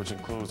 which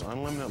includes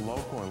unlimited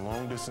local and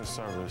long-distance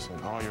service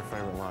and all your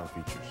favorite line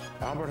features.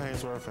 Albert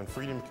Hainsworth and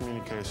Freedom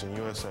Communication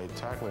USA,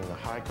 tackling the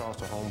high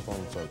cost of home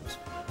phone service.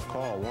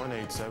 Call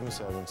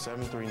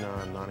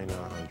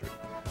 1-877-739-9900.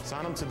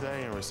 Sign up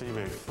today and receive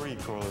a free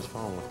cordless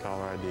phone with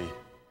caller ID.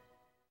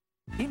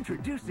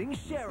 Introducing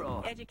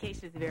Cheryl.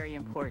 Education is very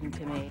important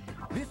to me.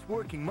 This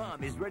working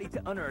mom is ready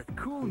to unearth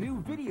cool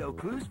new video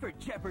clues for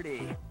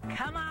Jeopardy.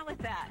 Come on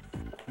with us.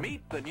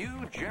 Meet the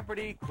new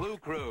Jeopardy Clue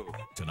Crew.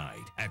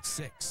 Tonight at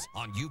 6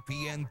 on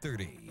UPN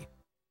 30.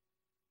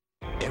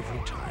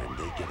 Every time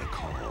they get a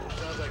call,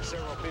 sounds like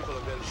several people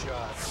have been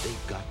shot.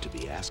 They've got to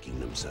be asking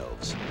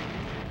themselves,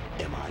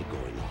 am I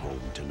going home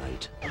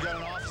tonight? We got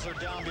an officer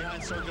down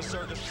behind Circus.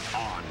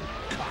 On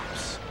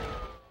Cops.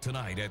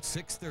 Tonight at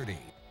 6:30.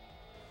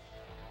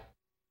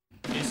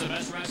 It's the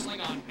best wrestling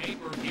on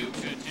pay-per-view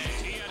today.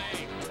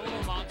 TNA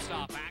Total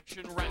Nonstop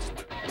Action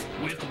Wrestling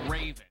with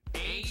Raven,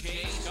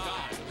 AJ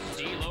Styles,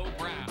 D'Lo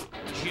Brown,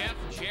 Jeff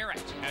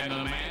Jarrett, and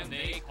the man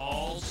they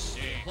call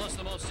Sting. Plus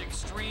the most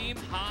extreme,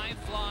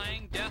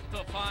 high-flying,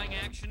 death-defying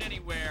action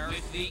anywhere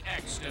with the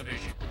X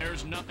Division.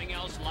 There's nothing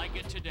else like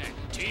it today.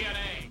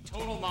 TNA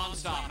Total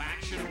Nonstop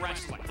Action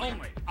Wrestling,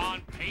 only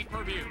on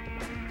pay-per-view.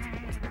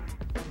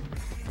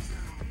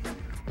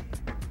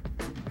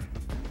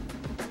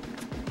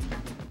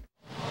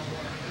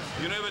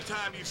 You know, every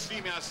time you see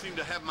me, I seem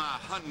to have my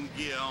hunting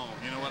gear on.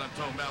 You know what I'm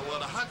talking about? Well,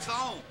 the hunt's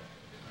on.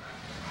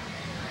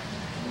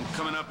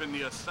 Coming up in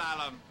the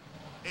asylum,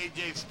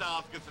 AJ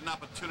Styles gets an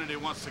opportunity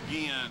once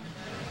again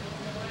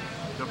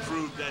to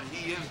prove that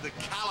he is the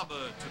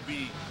caliber to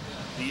be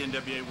the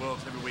NWA World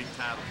Heavyweight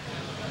title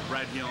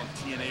right here on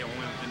TNA on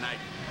Wednesday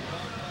night.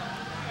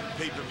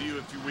 Pay-per-view,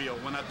 if you will.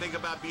 When I think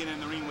about being in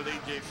the ring with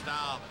AJ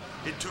Styles,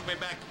 it took me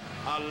back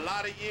a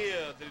lot of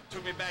years. It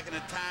took me back in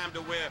a time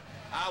to where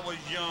I was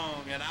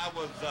young and I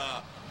was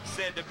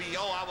said to be,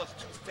 I was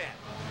too fat.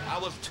 I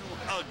was too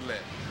ugly.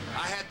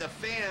 I had the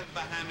fans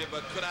behind me,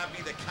 but could I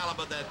be the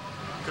caliber that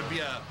could be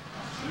a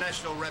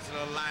National Wrestling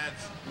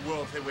Alliance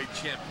World Heavyweight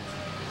Champion?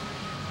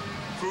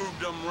 Proved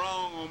them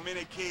wrong on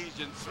many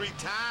occasions. 3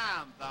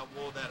 times I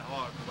wore that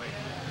hard weight.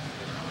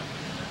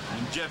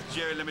 And Jeff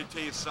Jarrett, let me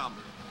tell you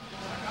something.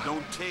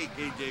 Don't take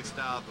AJ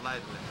Styles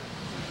lightly.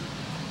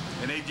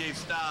 And AJ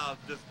Styles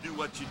just do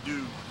what you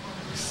do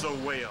so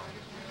well.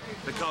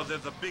 Because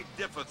there's a big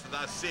difference, as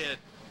I said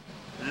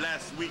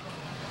last week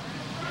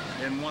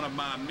in one of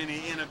my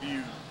many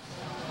interviews.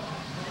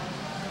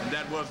 And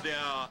that was there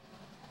are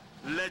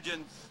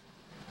legends,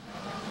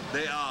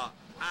 they are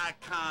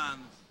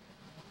icons,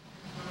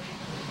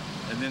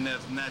 and then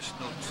there's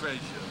national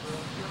treasures,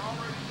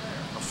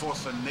 a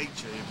force of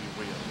nature, if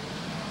you will.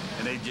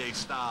 And AJ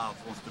Styles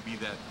wants to be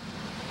that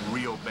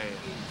real bad.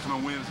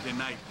 Coming Wednesday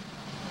night,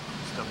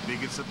 it's the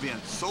biggest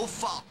event so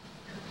far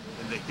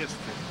in the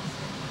history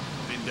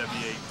of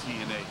NWA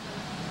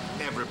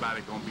TNA.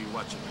 Everybody gonna be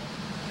watching.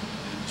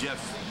 And Jeff,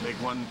 make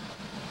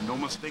no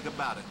mistake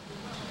about it,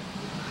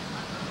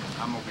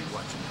 I'm gonna be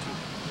watching too.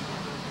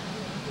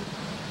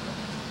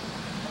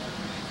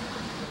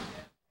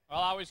 Well,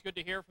 always good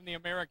to hear from the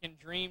American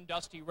Dream,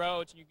 Dusty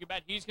Rhodes. And you can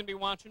bet he's going to be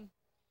watching.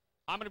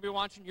 I'm going to be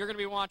watching. You're going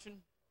to be watching.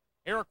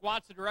 Eric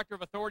Watts, the Director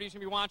of Authority, is going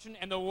to be watching.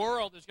 And the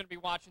world is going to be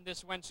watching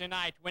this Wednesday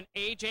night when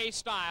AJ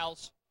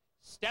Styles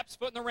steps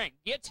foot in the ring,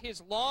 gets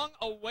his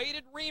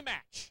long-awaited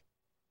rematch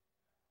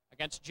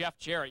against Jeff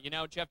Jarrett. You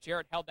know, Jeff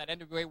Jarrett held that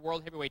NWA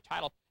World Heavyweight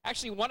title.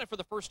 Actually won it for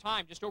the first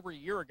time just over a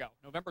year ago,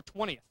 November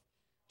 20th,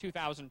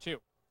 2002.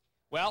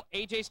 Well,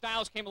 AJ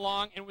Styles came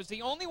along and was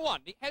the only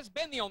one, has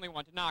been the only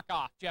one to knock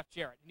off Jeff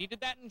Jarrett. And he did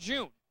that in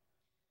June.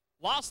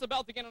 Lost the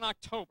belt again in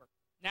October.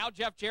 Now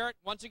Jeff Jarrett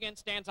once again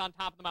stands on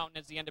top of the mountain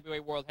as the NWA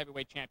World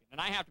Heavyweight Champion.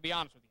 And I have to be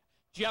honest with you,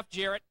 Jeff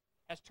Jarrett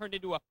has turned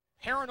into a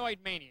paranoid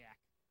maniac.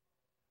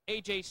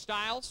 AJ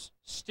Styles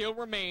still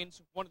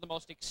remains one of the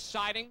most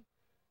exciting,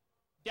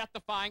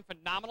 death-defying,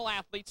 phenomenal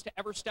athletes to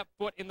ever step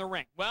foot in the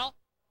ring. Well,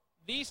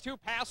 these two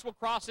paths will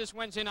cross this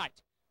Wednesday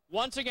night.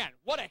 Once again,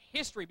 what a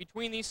history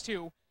between these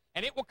two.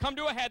 And it will come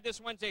to a head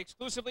this Wednesday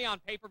exclusively on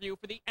pay-per-view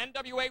for the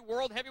NWA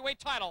World Heavyweight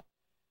title.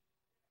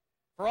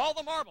 For all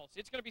the marbles,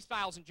 it's going to be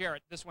Styles and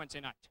Jarrett this Wednesday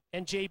night.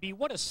 And, JB,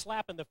 what a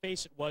slap in the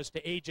face it was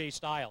to AJ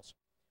Styles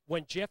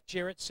when Jeff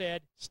Jarrett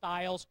said,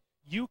 Styles,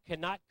 you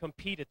cannot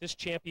compete at this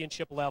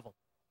championship level.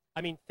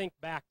 I mean, think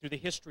back through the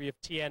history of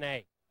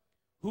TNA.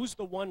 Who's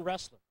the one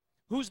wrestler?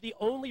 Who's the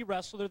only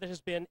wrestler that has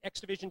been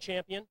X Division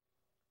champion,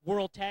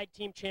 World Tag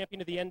Team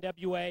champion of the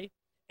NWA,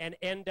 and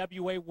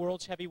NWA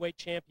World's Heavyweight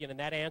champion? And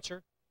that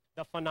answer?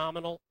 The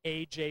phenomenal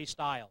AJ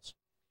Styles.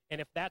 And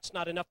if that's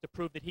not enough to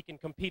prove that he can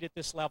compete at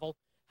this level,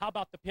 how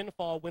about the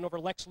pinfall win over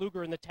Lex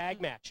Luger in the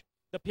tag match?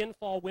 The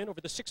pinfall win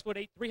over the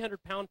 6'8",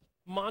 300-pound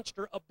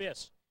monster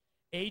Abyss.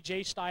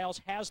 AJ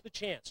Styles has the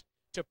chance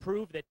to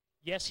prove that,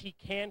 yes, he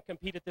can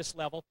compete at this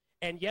level,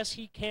 and yes,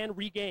 he can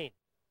regain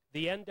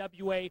the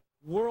NWA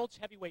World's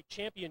Heavyweight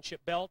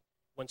Championship belt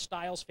when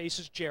Styles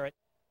faces Jarrett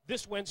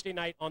this Wednesday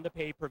night on the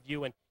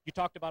pay-per-view. And you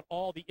talked about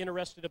all the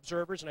interested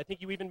observers, and I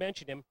think you even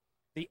mentioned him,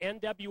 the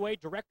NWA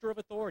Director of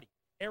Authority,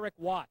 Eric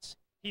Watts.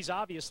 He's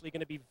obviously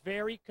going to be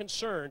very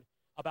concerned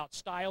about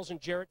Styles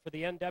and Jarrett for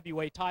the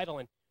NWA title.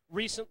 And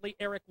recently,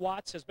 Eric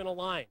Watts has been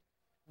aligned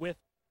with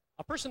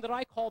a person that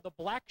I call the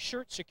black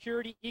shirt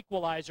security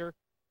equalizer,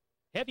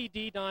 Heavy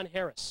D Don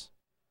Harris.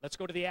 Let's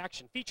go to the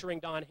action featuring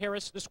Don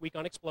Harris this week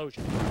on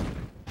Xplosion.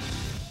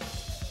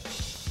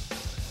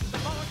 The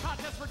following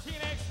contest for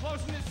TNA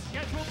Xplosion is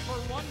scheduled for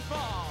one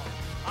fall.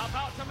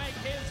 About to make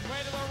his way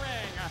to the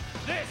ring,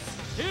 this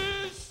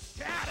is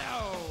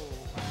Shadow.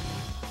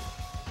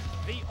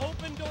 The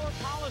open door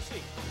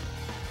policy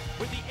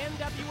with the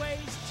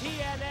NWA's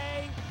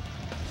TNA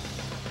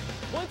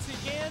once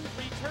again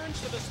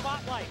returns to the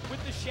spotlight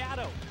with the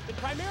Shadow. They're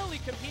primarily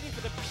competing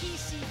for the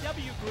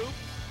PCW group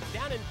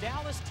down in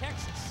Dallas,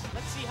 Texas.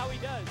 Let's see how he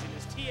does in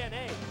his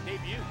TNA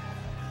debut.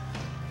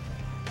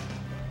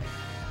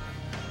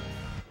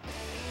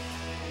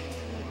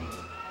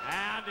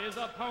 And his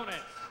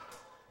opponent,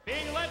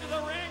 being led to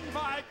the ring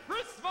by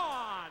Chris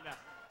Vaughn,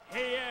 he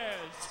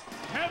is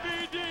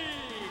Heavy D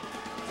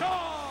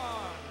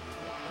Don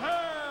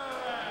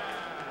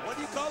Harris. What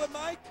do you call him,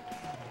 Mike?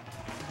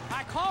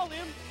 I call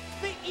him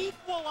the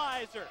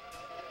Equalizer.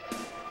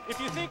 If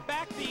you think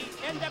back, the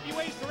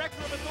NWA's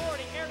Director of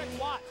Authority, Eric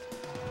Watts,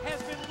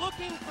 has been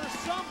looking for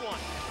someone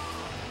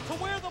to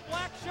wear the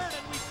black shirt,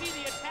 and we see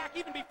the attack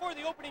even before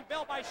the opening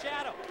bell by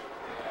Shadow.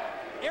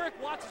 Eric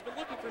Watts has been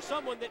looking for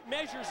someone that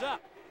measures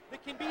up,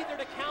 that can be there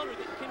to counter,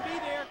 that can be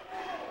there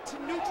to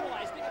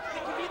neutralize, that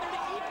can be there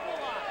to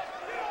equalize.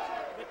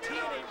 The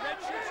TNA Red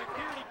Shirt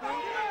Security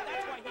Group,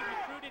 that's why he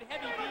recruited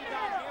Heavy D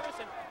Don Harris,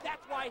 and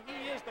that's why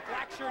he is the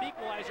black shirt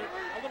equalizer.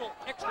 A little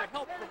extra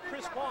help from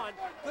Chris Vaughn.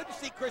 Good to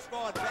see Chris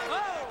Vaughn back.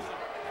 Oh!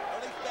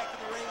 At least back in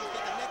the ring. He's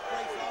got the neck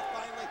brace off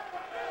finally.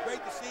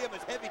 Great to see him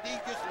as Heavy D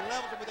just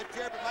levels him with a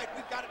chair. But Mike,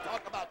 we've got to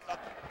talk about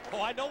something.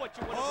 Oh, I know what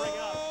you want to bring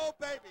up. Oh,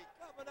 baby.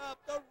 Coming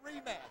up, the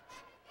rematch.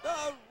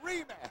 The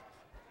rematch.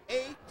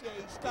 AJ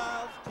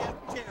Styles, Jeff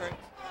Jarrett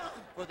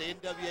for the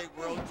NWA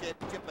World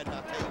Championship. And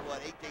I'll tell you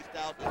what, AJ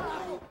Styles is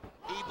proved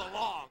he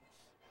belongs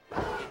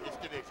in this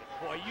division.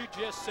 Boy, you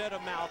just said a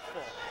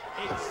mouthful.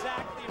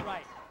 Exactly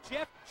right.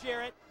 Jeff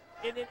Jarrett,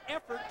 in an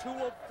effort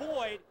to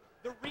avoid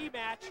the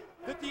rematch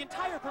that the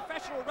entire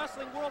professional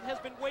wrestling world has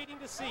been waiting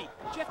to see.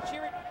 Jeff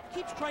Jarrett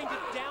keeps trying to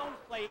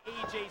downplay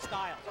AJ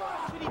Styles,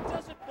 but he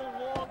doesn't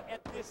belong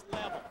at this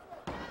level.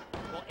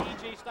 Well,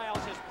 AJ Styles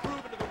has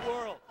proven to the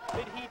world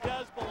that he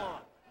does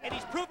belong. And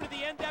he's proven to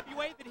the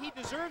NWA that he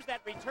deserves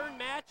that return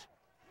match,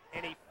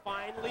 and he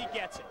finally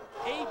gets it.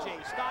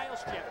 AJ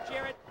Styles, Jeff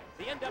Jarrett,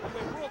 the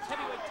NWA World's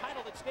Heavyweight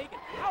title at stake.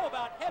 And how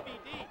about Heavy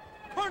D?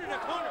 Corner to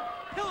corner,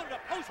 pillar to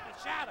post with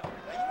Shadow.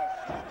 You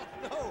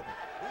don't know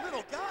the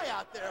little guy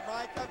out there,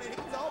 Mike. I mean,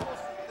 he's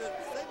almost the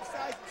same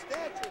size and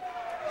stature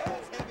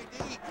as Heavy D.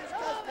 He just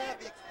doesn't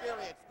have the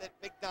experience that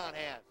Big Don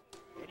has.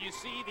 And you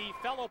see the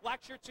fellow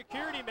black shirt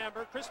security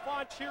member, Chris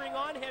Vaughn, cheering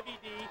on Heavy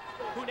D,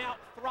 who now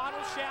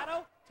throttles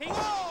Shadow, takes him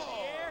into the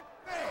air,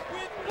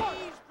 with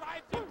ease,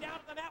 drives him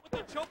down to the mat with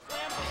the choke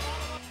slam to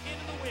follow up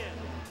into the win.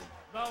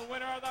 The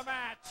winner of the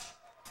match,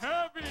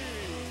 Heavy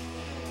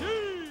D.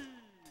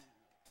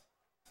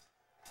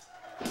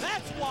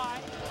 That's why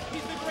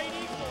he's the great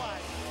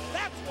equalizer.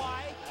 That's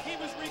why he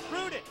was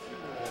recruited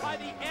by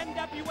the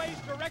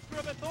NWA's Director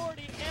of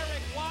Authority,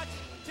 Eric Watts,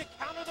 to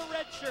counter the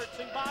red shirts.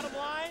 And bottom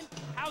line,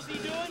 how's he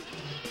doing?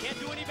 Can't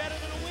do any better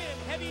than a win.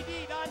 Heavy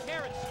D, Don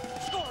Harris,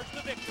 scores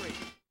the victory.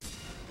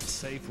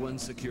 Safe One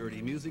Security,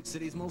 Music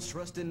City's most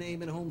trusted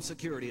name in home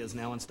security, is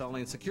now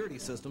installing security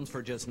systems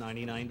for just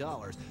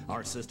 $99.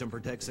 Our system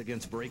protects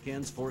against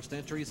break-ins, forced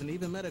entries, and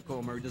even medical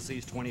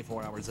emergencies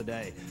 24 hours a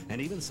day.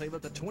 And even save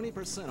up to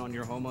 20% on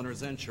your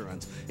homeowner's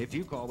insurance. If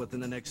you call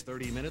within the next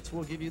 30 minutes,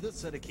 we'll give you this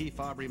set of key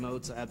fob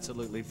remotes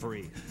absolutely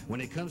free.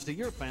 When it comes to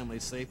your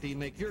family's safety,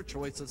 make your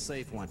choice a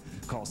safe one.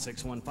 Call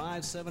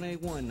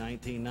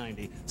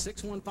 615-781-1990.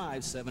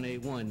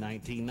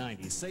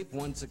 615-781-1990. Safe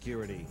One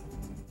Security.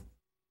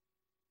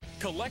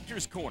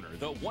 Collector's Corner,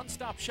 the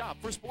one-stop shop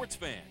for sports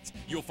fans.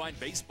 You'll find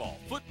baseball,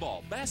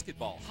 football,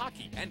 basketball,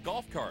 hockey, and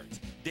golf cards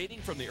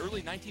dating from the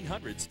early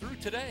 1900s through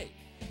today.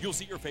 You'll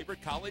see your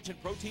favorite college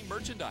and pro team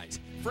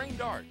merchandise,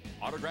 framed art,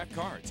 autographed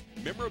cards,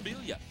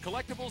 memorabilia,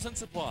 collectibles, and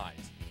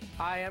supplies.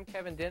 Hi, I'm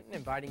Kevin Denton,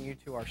 inviting you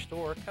to our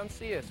store. Come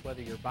see us,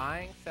 whether you're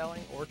buying,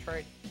 selling, or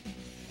trading.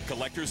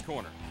 Collector's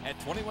Corner at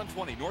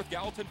 2120 North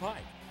Gallatin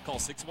Pike. Call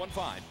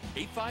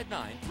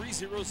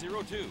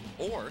 615-859-3002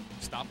 or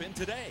stop in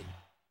today.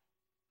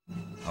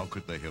 How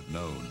could they have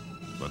known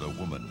that a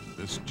woman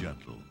this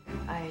gentle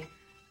I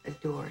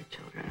adore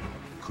children.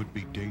 could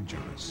be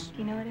dangerous? Do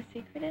you know what a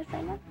secret is,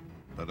 Emma?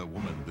 That a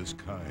woman this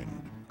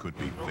kind could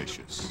be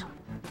vicious?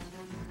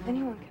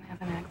 Anyone can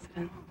have an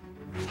accident.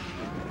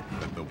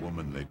 That the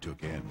woman they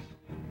took in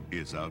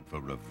is out for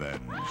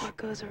revenge? What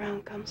goes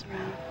around comes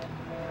around.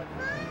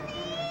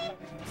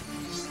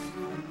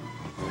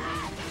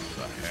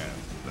 The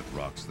hand that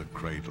rocks the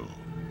cradle.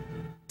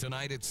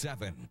 Tonight at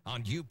 7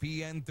 on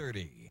UPN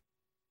 30.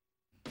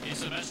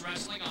 It's the best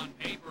wrestling on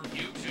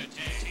pay-per-view today.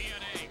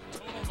 TNA,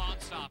 total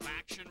nonstop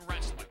action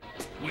wrestling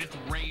with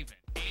Raven,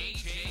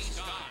 AJ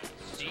Styles,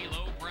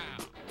 D'Lo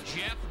Brown,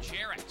 Jeff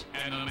Jarrett,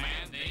 and the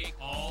man they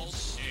call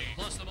Sting.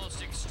 Plus the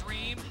most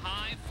extreme,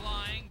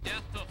 high-flying,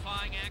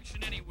 death-defying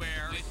action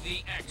anywhere with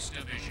the X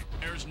Division.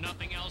 There's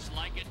nothing else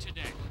like it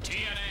today.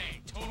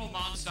 TNA, total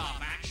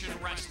nonstop action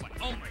wrestling,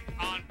 only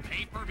on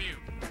pay-per-view.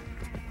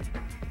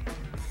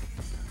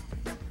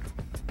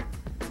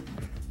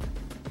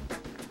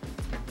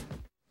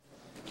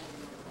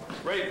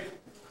 Raven,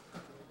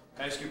 can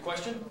I ask you a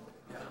question?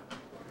 Yeah.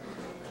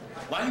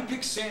 Why do you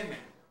pick Sandman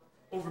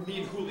over me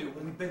and Julio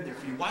when we've been there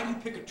for you? Why do you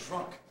pick a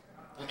drunk?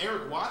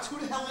 Eric Watts? Who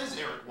the hell is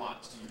Eric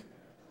Watts to you?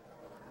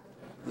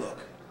 Look,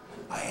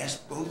 I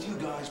asked both you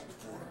guys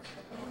before.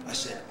 I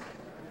said,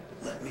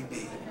 let me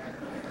be.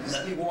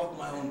 Let me walk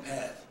my own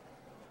path.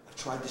 I've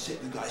tried to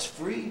set you guys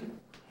free.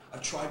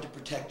 I've tried to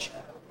protect you.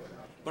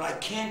 But I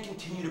can't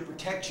continue to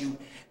protect you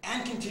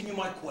and continue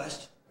my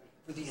quest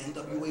for the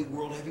NWA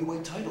World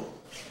Heavyweight title.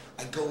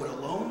 I go it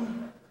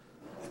alone.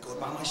 I go it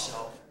by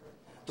myself.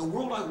 The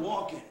world I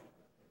walk in,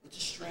 it's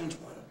a strange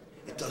one.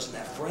 It doesn't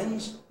have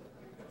friends,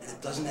 and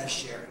it doesn't have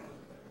sharing.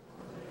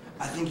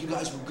 I think you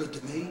guys were good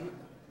to me,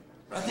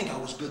 but I think I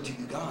was good to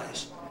you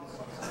guys.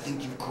 I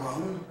think you've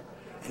grown,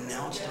 and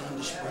now it's time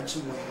to spread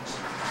some wings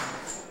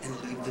and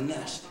leave the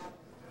nest.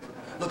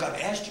 Look, I've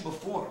asked you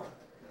before,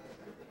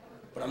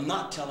 but I'm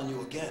not telling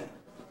you again.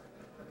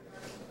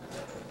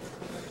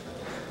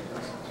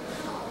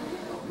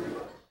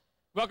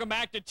 Welcome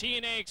back to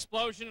TNA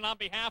Xplosion, and on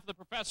behalf of the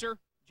Professor,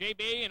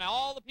 JB, and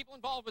all the people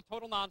involved with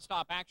Total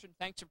Nonstop Action,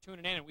 thanks for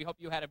tuning in, and we hope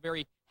you had a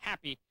very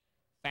happy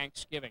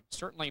Thanksgiving.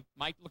 Certainly,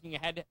 Mike, looking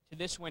ahead to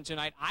this Wednesday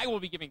night, I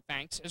will be giving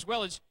thanks, as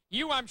well as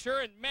you, I'm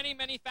sure, and many,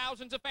 many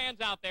thousands of fans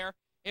out there,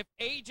 if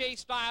AJ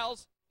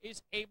Styles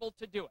is able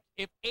to do it.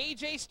 If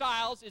AJ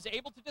Styles is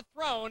able to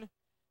dethrone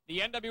the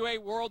NWA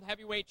World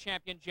Heavyweight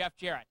Champion, Jeff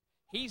Jarrett.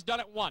 He's done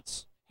it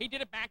once. He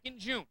did it back in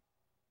June.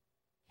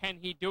 Can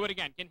he do it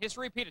again? Can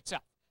history repeat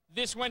itself?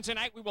 This Wednesday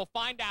night, we will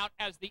find out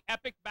as the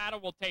epic battle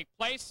will take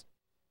place.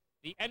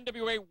 The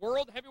NWA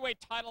World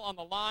Heavyweight title on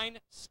the line.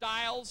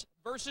 Styles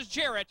versus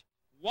Jarrett,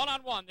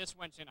 one-on-one this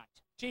Wednesday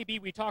night. JB,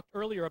 we talked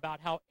earlier about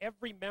how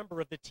every member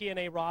of the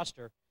TNA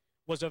roster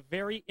was a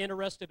very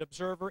interested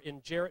observer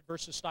in Jarrett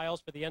versus Styles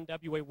for the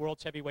NWA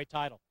World's Heavyweight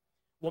title.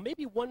 Well,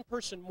 maybe one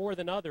person more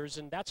than others,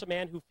 and that's a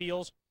man who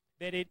feels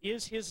that it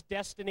is his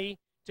destiny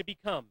to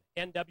become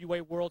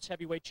NWA World's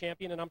Heavyweight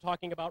Champion, and I'm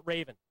talking about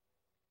Raven.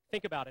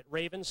 Think about it.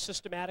 Raven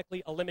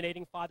systematically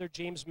eliminating Father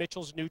James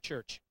Mitchell's new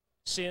church,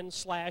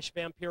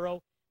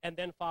 Sin/Vampiro, and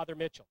then Father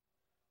Mitchell.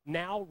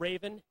 Now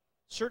Raven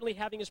certainly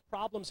having his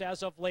problems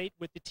as of late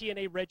with the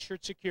TNA red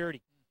shirt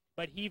security,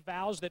 but he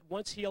vows that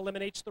once he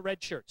eliminates the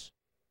red shirts,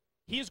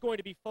 he is going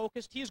to be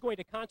focused. He is going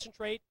to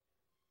concentrate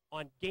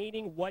on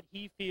gaining what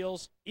he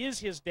feels is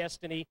his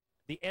destiny,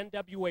 the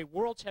NWA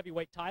World's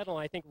Heavyweight title,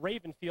 and I think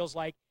Raven feels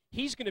like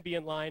he's going to be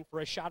in line for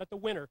a shot at the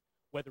winner,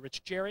 whether it's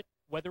Jarrett,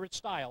 whether it's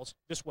Styles,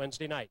 this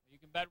Wednesday night. You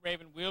can bet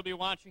Raven will be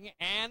watching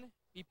and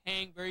be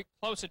paying very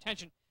close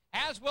attention,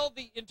 as will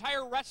the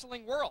entire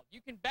wrestling world.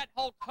 You can bet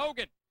Hulk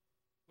Hogan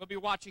will be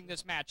watching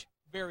this match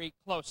very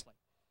closely.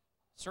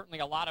 Certainly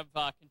a lot of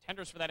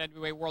contenders for that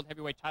NWA World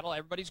Heavyweight title.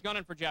 Everybody's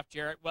gunning for Jeff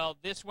Jarrett. Well,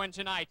 this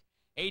Wednesday night,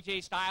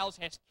 AJ Styles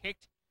has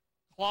kicked,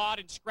 clawed,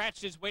 and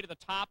scratched his way to the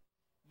top.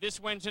 This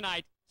Wednesday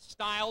night,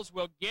 Styles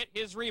will get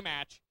his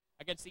rematch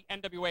against the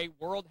NWA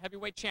World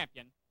Heavyweight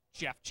Champion,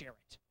 Jeff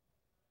Jarrett.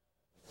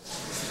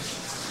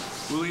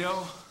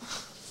 Julio,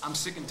 I'm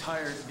sick and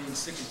tired of being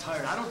sick and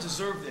tired. I don't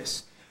deserve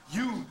this.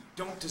 You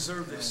don't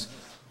deserve this.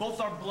 Both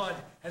our blood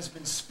has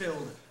been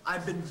spilled.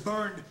 I've been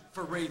burned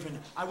for Raven.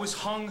 I was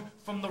hung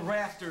from the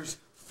rafters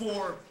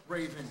for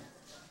Raven.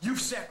 You've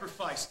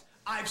sacrificed.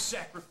 I've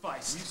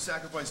sacrificed. We've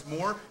sacrificed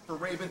more for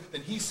Raven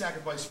than he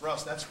sacrificed for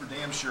us. That's for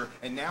damn sure.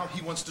 And now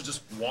he wants to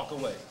just walk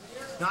away.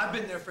 Now, I've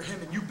been there for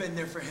him, and you've been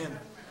there for him.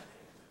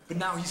 But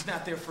now he's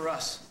not there for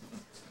us.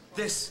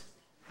 This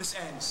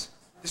ends.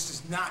 This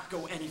does not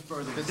go any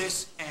further.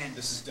 This ends.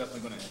 This is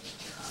definitely going to end.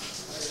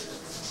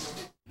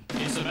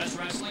 It's the best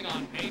wrestling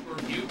on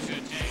pay-per-view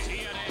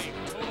today.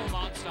 TNA Total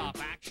Nonstop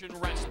Action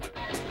Wrestling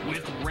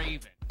with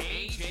Raven,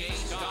 AJ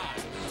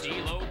Styles,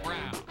 D'Lo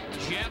Brown,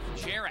 Jeff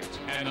Jarrett,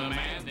 and the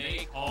man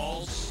they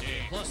call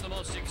Sting. Plus the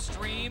most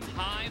extreme,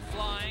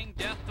 high-flying,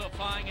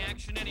 death-defying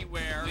action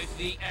anywhere with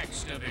the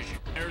X Division.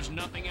 There's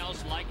nothing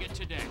else like it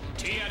today.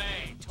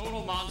 TNA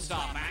Total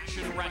Nonstop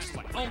Action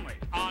Wrestling, only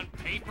on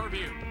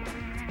pay-per-view.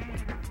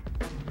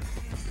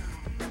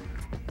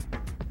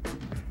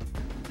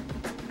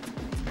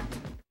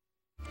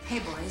 Hey,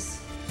 boys.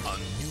 A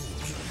new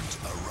mutant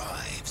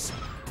arrives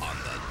on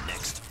the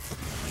next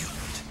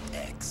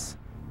Mutant X.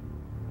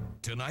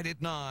 Tonight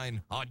at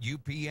 9 on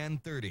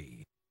UPN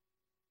 30.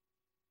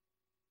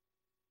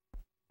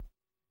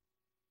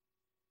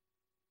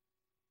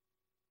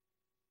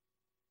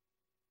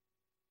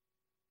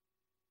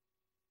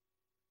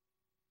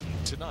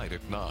 Tonight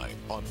at 9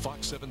 on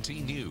Fox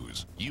 17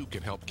 News, you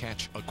can help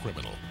catch a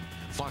criminal.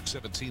 Fox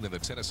 17 and the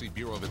Tennessee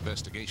Bureau of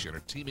Investigation are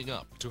teaming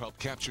up to help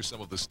capture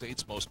some of the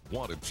state's most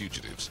wanted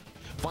fugitives.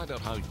 Find out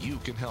how you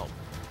can help.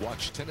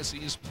 Watch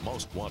Tennessee's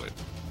Most Wanted.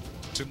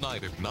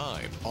 Tonight at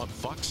 9 on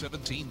Fox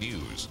 17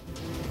 News.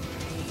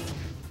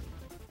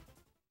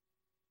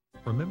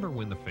 Remember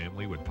when the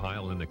family would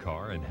pile in the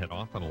car and head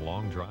off on a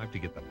long drive to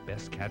get the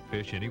best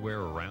catfish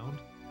anywhere around?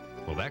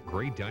 Well, that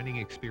great dining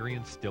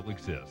experience still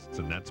exists,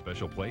 and that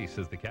special place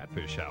is the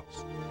Catfish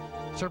House.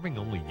 Serving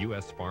only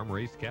U.S.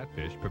 farm-raised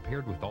catfish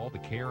prepared with all the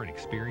care and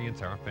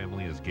experience our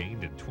family has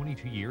gained in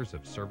 22 years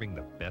of serving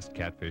the best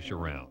catfish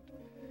around.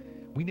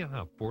 We now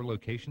have 4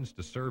 locations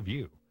to serve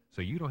you,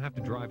 so you don't have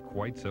to drive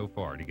quite so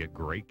far to get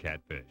great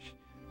catfish.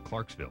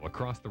 Clarksville,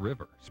 across the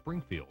river,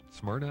 Springfield,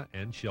 Smyrna,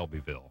 and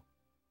Shelbyville.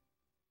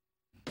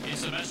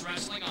 It's the best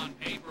wrestling on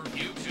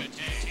pay-per-view today.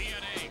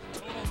 TNA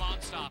Total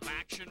Nonstop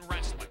Action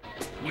Wrestling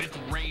with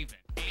Raven,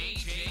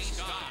 AJ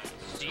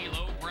Styles,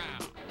 D'Lo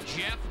Brown,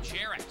 Jeff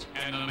Jarrett,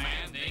 and the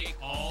man they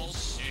call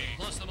Sting.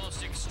 Plus the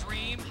most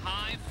extreme,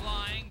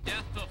 high-flying,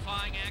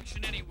 death-defying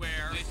action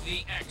anywhere with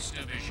the X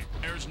Division.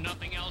 There's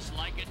nothing else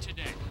like it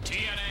today.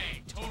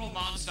 TNA Total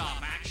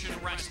Nonstop Action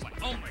Wrestling,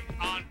 only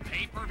on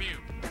pay-per-view.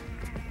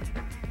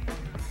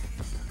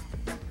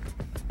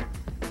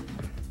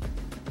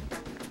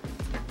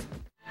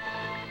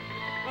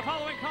 The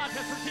following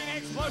contest for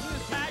TNA Xplosion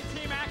is tag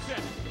team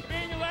action,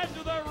 being led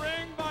to the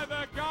ring by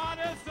the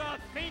goddess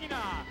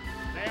Athena.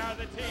 They are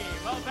the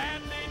team of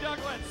Anthony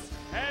Douglas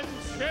and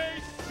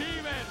Chase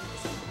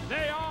Stevens.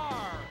 They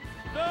are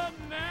the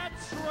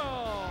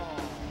Natural.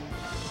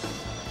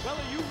 Well,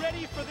 are you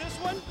ready for this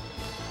one?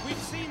 We've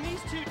seen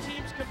these two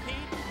teams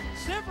compete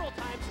several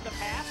times in the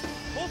past,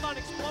 both on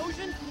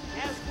Xplosion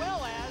as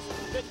well as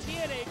the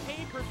TNA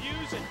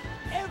pay-per-views, and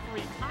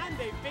every time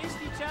they've faced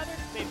each other,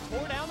 they've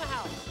tore down the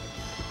house.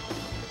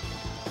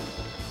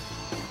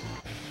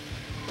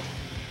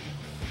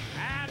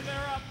 And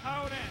their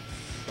opponents,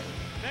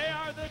 they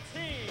are the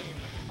team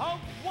of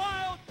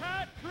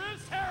Wildcat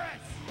Chris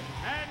Harris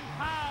and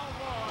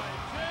Cowboy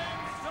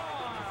James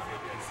Storm.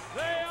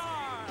 They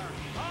are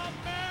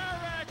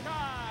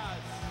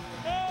America's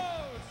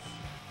Most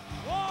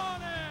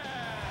Wanted.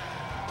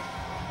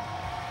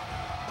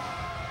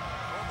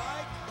 Well,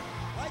 Mike,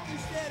 like you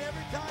said,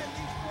 every time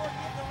these 4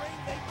 get in the ring,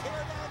 they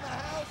tear down the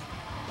house.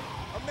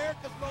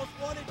 America's Most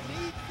Wanted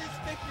needs this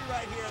victory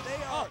right here.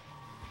 They are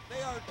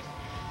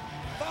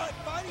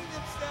finding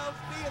themselves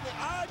being the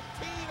odd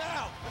team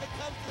out when it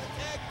comes to the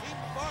tag team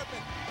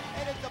department.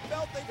 And it's a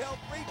belt they've held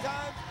 3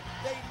 times.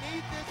 They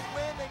need this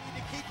win. They need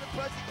to keep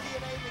impressing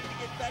TNA. They need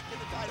to get back in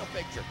the title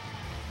picture.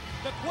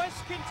 The quest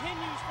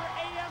continues for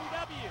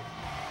AMW.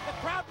 The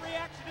crowd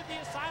reaction at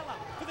the Asylum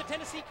for the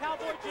Tennessee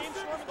Cowboy, James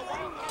Storm, and the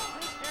Wildcat,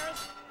 Chris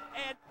Harris.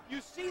 And you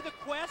see the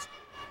quest.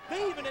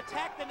 They even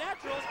attack the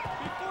Naturals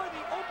before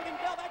the opening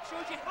bell. That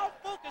shows you how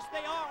focused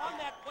they are on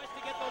that quest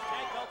to get those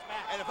tag belts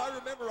back. And if I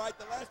remember right,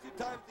 the last 2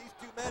 times these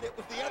two met, it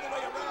was the other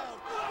way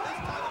around. This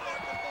time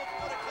America's Most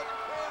Wanted come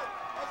prepared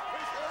as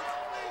Chris Harris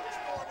flings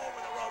Storm over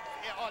the rope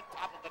on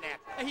top of the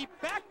Naturals. And he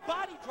back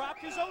body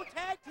dropped his own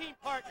tag team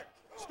partner.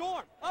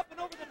 Storm up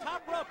and over the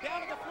top rope,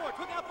 down to the floor,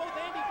 took out both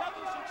Andy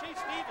Douglas and Chase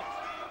Stevens.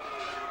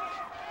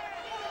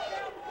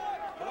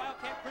 The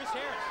Wildcat, Chris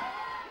Harris.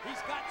 He's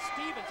got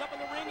Stevens up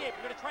in the ring apron.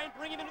 We're going to try and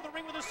bring him into the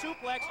ring with a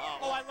suplex.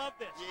 Oh, I love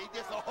this. Yeah, he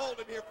gets a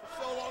hold of here for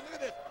so long. Look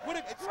at this. What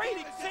a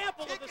great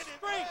example of the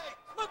strength.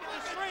 Look at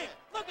the strength.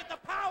 Look at the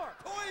power.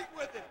 Toying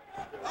with it.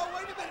 Oh,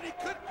 wait a minute. He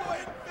couldn't go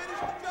ahead and finish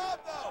the job,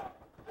 though.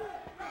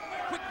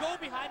 Quick go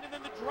behind, and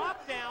then the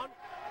drop down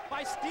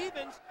by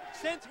Stevens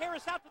sends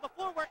Harris out to the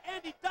floor where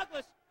Andy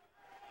Douglas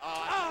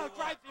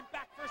drives him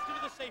back first into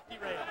the safety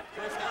rail.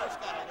 Chris Harris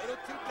got a little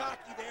too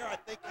cocky there. I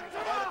think he was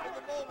caught up in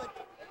the moment.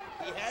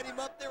 He had him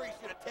up there. He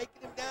should have taken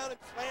him down and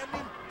slammed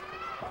him.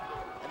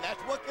 And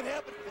that's what can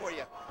happen for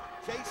you.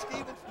 Chase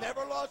Stevens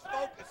never lost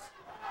focus.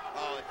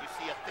 Oh, and you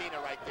see Athena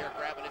right there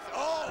grabbing his...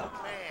 Oh,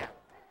 man.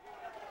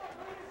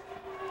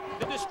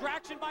 The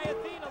distraction by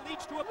Athena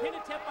leads to a pin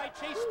attempt by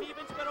Chase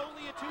Stevens, but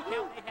only a 2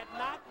 count. They had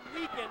not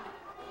weakened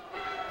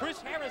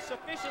Chris Harris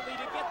sufficiently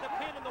to get the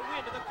pin in the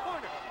win to the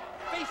corner.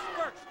 Face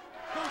first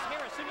goes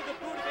Harris into the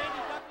boot of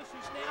Andy Douglas,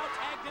 who's now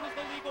tagged in as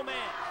the legal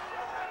man.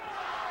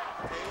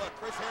 Hey, look,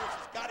 Chris Harris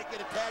has got to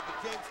get a tag to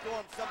James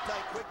Storm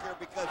sometime quick here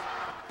because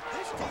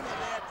this team of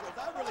Naturals,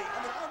 I'm really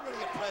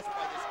impressed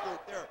by this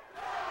group. They're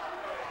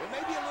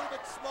maybe a little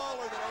bit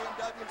smaller than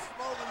AMW and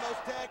smaller than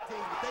most tag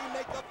teams, but they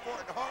make up for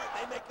it in heart.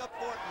 They make up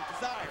for it in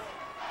desire.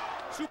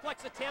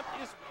 Suplex attempt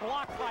is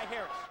blocked by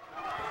Harris.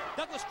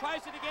 Douglas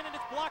tries it again, and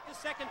it's blocked the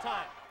second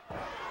time.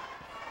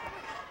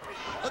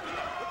 Look at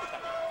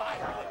that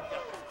fire that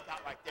Douglas has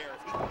got right there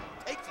as he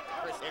takes it to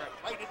Chris Harris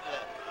right into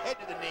the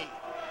head of the knee.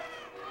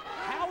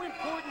 How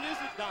important is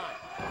it, Don,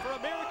 for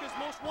America's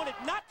Most Wanted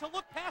not to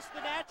look past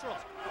the Naturals?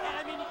 And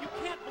I mean, you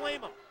can't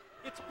blame them.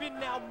 It's been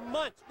now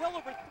months, well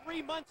over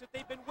 3 months that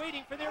they've been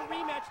waiting for their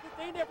rematch that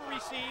they never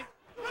received.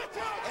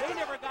 They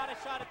never got a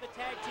shot at the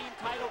tag team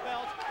title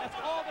belts. That's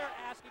all they're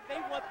asking.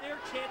 They want their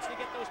chance to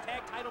get those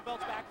tag title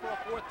belts back for a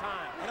 4th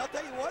time. And I'll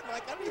tell you what,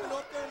 Mike, I don't even know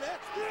if they're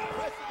next. As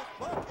impressive as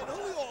Punk and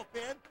Julio have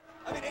been,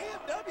 I mean,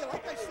 AMW,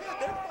 like I said,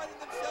 they're finding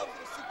themselves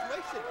in a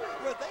situation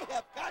where they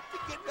have got to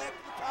get back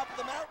to the top of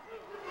the mountain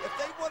if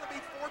they want to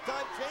be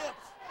 4-time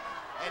champs.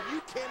 And you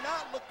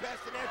cannot look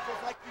past the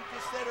Naturals like you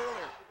just said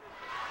earlier.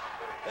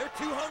 They're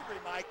too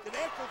hungry, Mike. The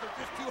Naturals are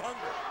just too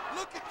hungry.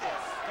 Look at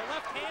this. The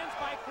left hands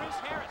by Chris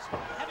Harris,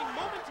 having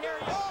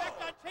momentary effect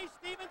on Chase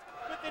Stevens,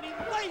 but then he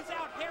lays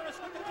out Harris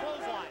with the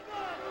clothesline.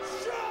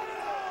 Shut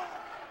up!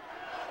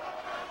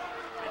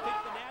 I think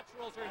the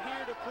Naturals are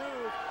here to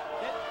prove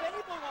that they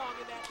belong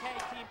in that tag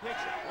team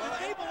picture. Well,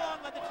 they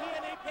belong on the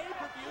TNA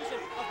pay-per-views,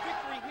 and a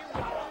victory here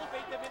would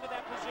elevate them into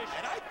that position.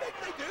 And I think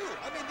they do.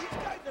 I mean, these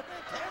guys are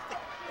fantastic.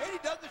 Andy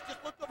Douglas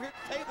just looked over here at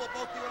the table,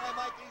 both you and I,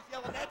 Mike, and he's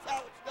yelling, that's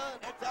how it's done,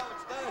 that's how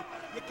it's done.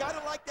 You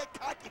gotta like that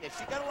cockiness.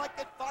 You gotta like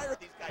that fire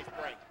these guys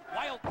bring.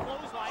 Wild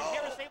clothesline.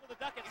 Harris able to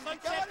duck it.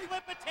 Sunset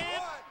flip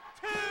attempt.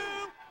 2.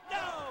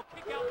 No.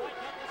 Kick out by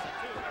Douglas at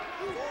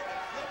 2. Storm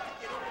has yet to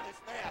get into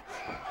this match.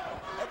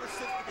 Ever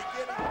since the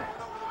beginning, he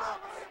went over the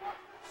ropes.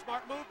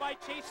 Smart move by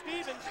Chase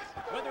Stevens.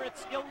 Whether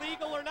it's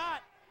illegal or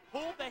not,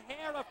 pulled the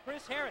hair of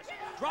Chris Harris,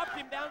 dropped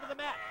him down to the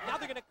mat. Now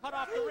they're going to cut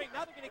off the ring.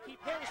 Now they're going to keep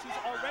Harris, who's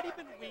already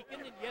been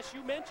weakened, and yes,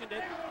 you mentioned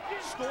it.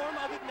 Storm,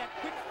 other than that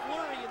quick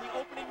flurry in the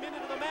opening minute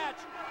of the match,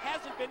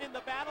 hasn't been in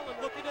the battle, and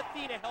look at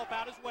Athena help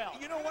out as well.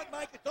 You know what,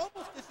 Mike? It's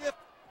almost as if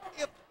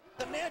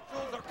the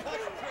Naturals are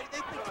concentrating.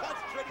 They've been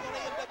concentrating on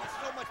AMW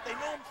so much. They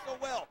know them so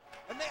well.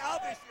 And they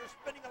obviously are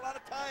spending a lot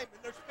of time in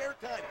their spare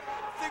time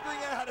figuring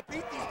out how to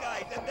beat these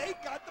guys. And they've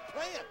got the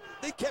plan.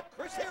 They kept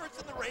Chris Harris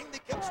in the ring.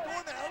 They kept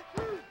Storm out.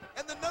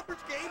 And the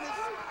numbers game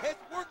has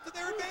worked to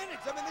their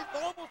advantage. I mean, they've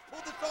almost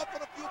pulled this off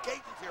on a few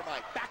occasions here,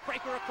 Mike.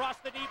 Backbreaker across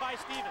the knee by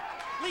Stevens.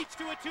 Leads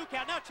to a 2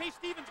 count. Now Chase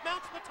Stevens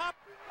mounts the top.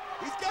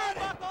 He's got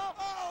it.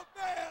 Oh,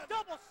 man.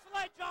 Double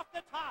sledge off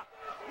the top.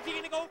 Is he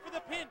going to go for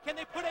the pin? Can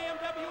they put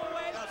AMW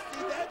away? Now,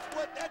 see, that's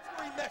where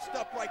he messed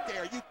up right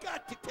there. You've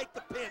got to take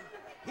the pin.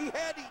 He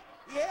had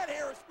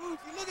Harris move.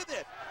 See, look at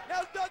this.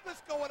 Now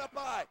Douglas going up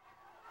high.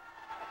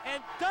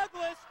 And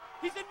Douglas,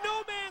 he's in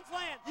no man's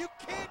land. You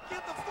can't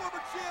give the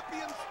former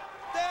champions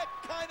that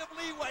kind of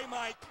leeway,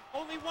 Mike.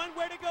 Only one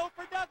way to go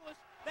for Douglas.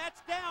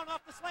 That's down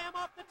off the slam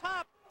off the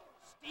top.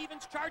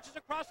 Stevens charges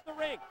across the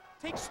ring.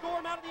 Takes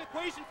Storm out of the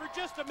equation for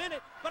just a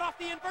minute, but off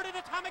the inverted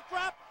atomic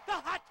drop, the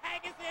hot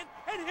tag is in,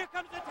 and here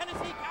comes the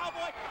Tennessee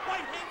Cowboy.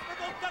 Right hands for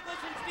both Douglas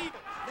and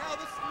Stevens. Now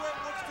this is where it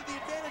works to the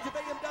advantage of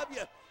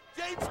AMW.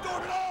 James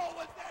Storm, oh,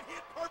 was that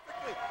hit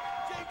perfectly.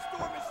 James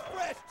Storm is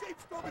fresh. James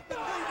Storm has been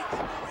ready to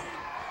get in the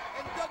ring.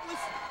 And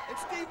Douglas and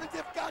Stevens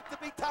have got to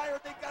be tired.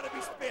 They've got to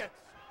be spent.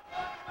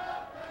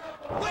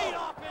 Great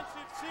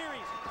offensive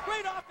series.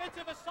 Great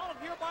offensive assault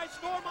here by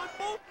Storm on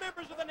both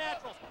members of the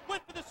Naturals.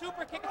 Went for the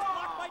super kick. It's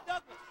blocked by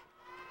Douglas.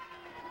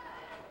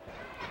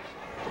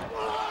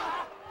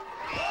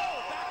 Oh,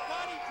 back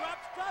body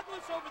drops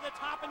Douglas over the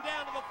top and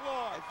down to the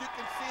floor. As you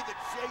can see that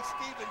Jay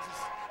Stevens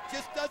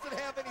just doesn't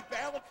have any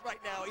balance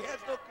right now. He has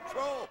no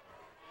control.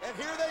 And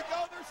here they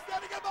go. They're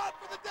setting him up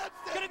for the death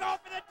sentence. Gonna go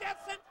for the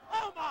death sentence.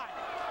 Oh, my.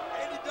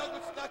 Andy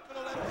Douglas not going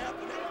to let it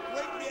happen.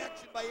 Great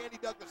reaction by Andy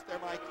Douglas there,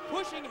 Mike.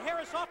 Pushing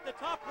Harris off the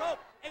top rope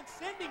and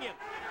sending him,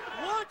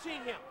 launching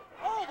him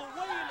all the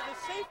way into the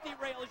safety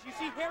rail as you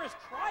see Harris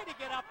try to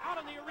get up out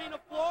on the arena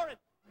floor, and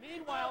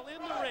meanwhile in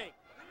the ring,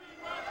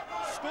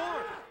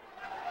 Storm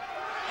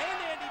and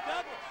Andy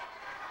Douglas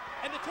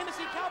and the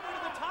Tennessee Cowboy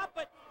to the top,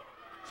 but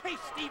Chase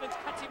Stevens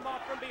cuts him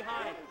off from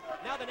behind.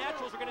 Now the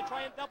Naturals are going to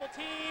try and double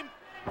team.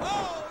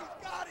 Oh,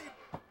 he's got him.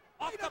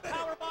 Off the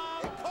power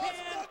bomb,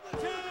 pin,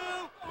 2.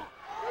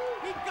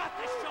 He got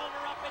the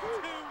shoulder up at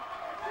 2.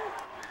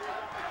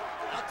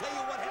 I'll tell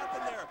you what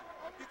happened there.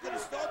 You could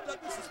have stopped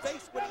Douglas'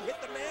 face when he hit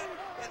the man,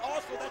 and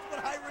also that's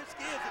what high risk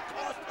is. It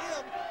cost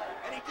him,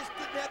 and he just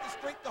didn't have the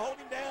strength to hold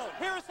him down.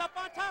 Harris up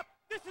on top.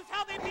 This is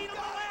how they beat him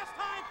the last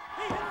time.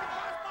 He hit the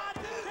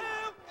crossbody.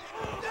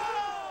 2. No!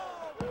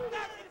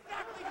 That's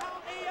exactly how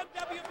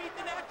AMW beat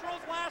the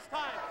Naturals last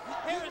time.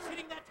 Harris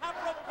hitting that top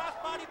rope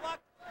crossbody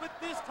block, but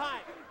this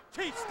time,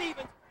 Chase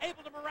Stevens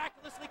able to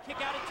miraculously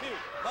kick out at 2.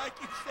 Mike,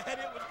 you said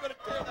it was going to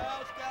tear the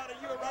house down, and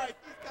you're right.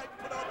 These guys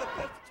put on the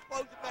best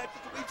Xplosion matches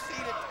that we've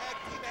seen in tag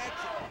team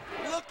action.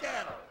 Look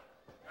at them.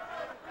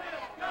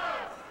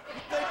 You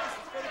think this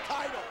is for the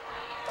title?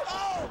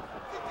 Oh!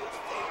 Did you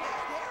see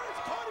that? Harris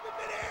caught him in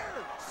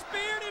midair.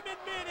 Speared him in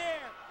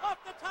midair.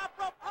 Off the top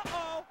rope.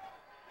 Uh-oh.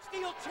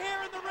 Steel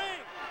chair in the ring.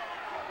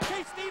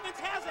 Chase Stevens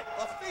has it.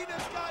 Athena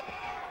had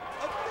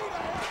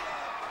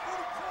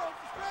Cody Charles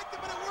distracted,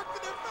 but it worked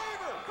in their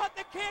favor. Cut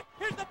the kick.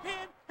 Here's the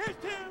pin. Here's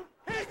 2.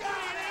 Here's 3.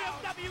 And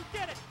AMW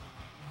did it.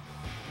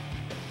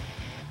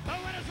 The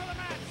winners of the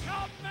match,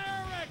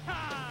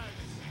 America's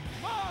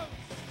Most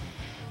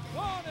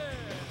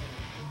Wanted.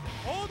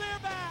 Oh,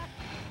 they're back.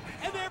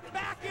 And they're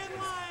back in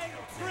line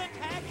for a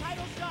tag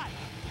title shot.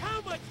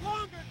 How much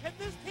longer can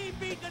this team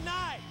be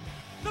denied?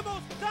 The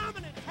most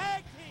dominant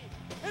tag team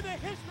in the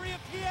history of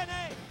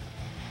TNA.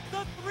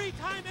 The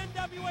 3-time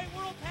NWA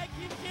World Tag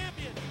Team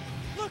Champions.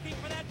 Looking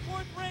for that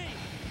 4th reign.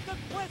 The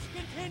quest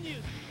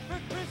continues for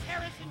Chris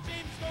Harris and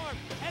James Storm,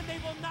 and they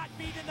will not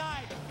be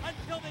denied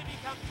until they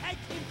become tag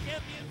team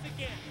champions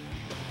again.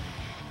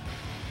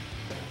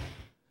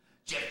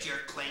 Jeff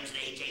Jarrett claims that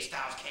AJ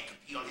Styles can't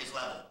compete on his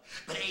level,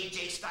 but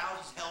AJ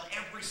Styles has held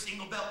every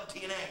single belt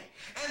in TNA,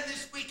 and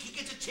this week he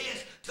gets a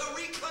chance to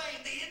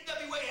reclaim the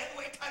NWA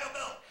Heavyweight title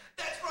belt.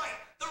 That's right,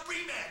 the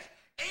rematch.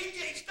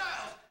 AJ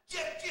Styles,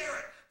 Jeff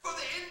Jarrett for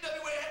the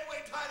NWA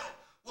Heavyweight title.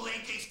 Will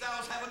AJ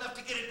Styles have enough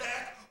to get it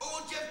back, or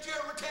will Jeff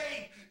Jarrett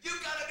retain? You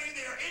gotta be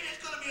there. It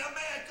is gonna be a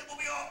match that will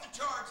be off the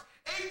charts.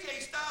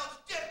 AJ Styles,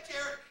 Jeff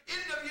Jarrett,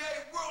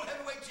 NWA World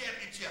Heavyweight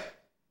Championship.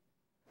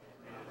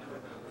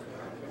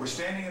 We're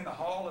standing in the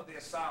hall of the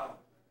Asylum,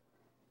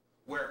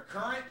 where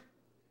current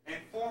and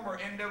former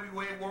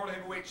NWA World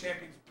Heavyweight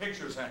Champions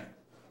pictures hang.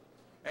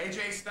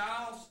 AJ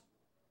Styles,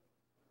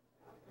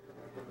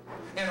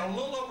 in a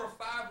little over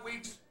 5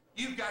 weeks,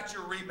 you've got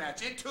your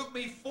rematch. It took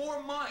me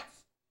 4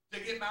 months to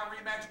get my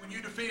rematch when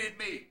you defeated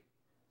me.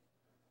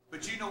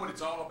 But you know what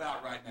it's all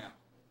about right now.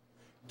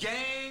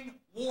 Gang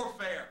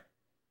warfare.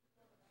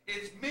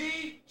 It's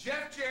me,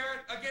 Jeff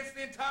Jarrett, against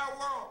the entire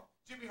world.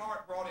 Jimmy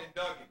Hart brought in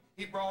Dougie.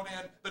 He brought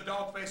in the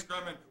dog-faced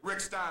gremlin, Rick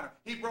Steiner.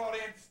 He brought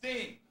in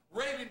Sting.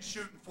 Raven's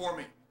shooting for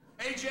me.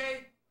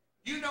 AJ,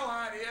 you know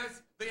how it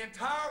is. The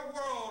entire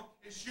world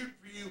is shooting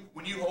for you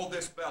when you hold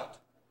this belt.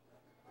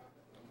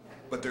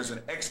 But there's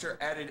an extra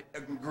added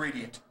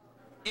ingredient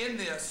in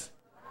this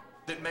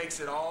that makes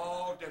it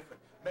all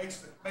different.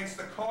 Makes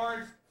the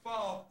cards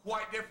fall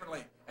quite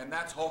differently, and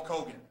that's Hulk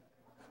Hogan.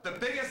 The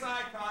biggest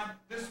icon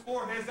this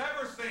sport has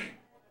ever seen.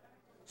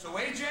 So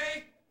AJ,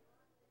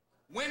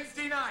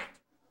 Wednesday night,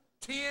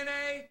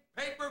 TNA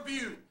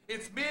pay-per-view.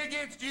 It's me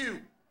against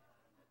you.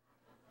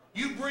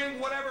 You bring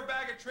whatever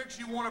bag of tricks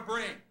you want to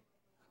bring.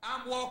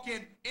 I'm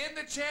walking in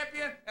the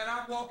champion, and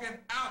I'm walking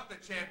out the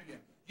champion.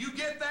 You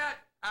get that?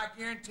 I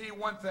guarantee you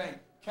one thing.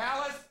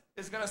 Callis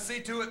is going to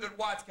see to it that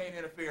Watts can't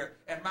interfere.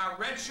 And my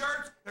red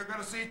shirts, they're going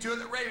to see to it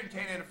that Raven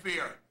can't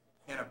interfere.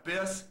 And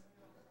Abyss,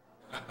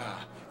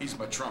 he's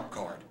my trump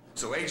card.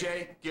 So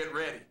AJ, get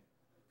ready,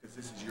 because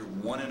this is your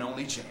one and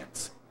only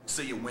chance.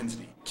 See you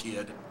Wednesday,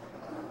 kid.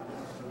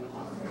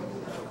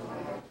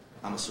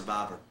 I'm a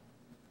survivor.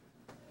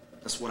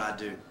 That's what I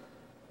do.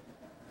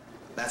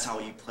 That's how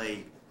you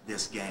play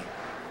this game.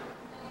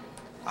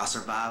 I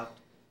survived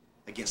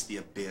against the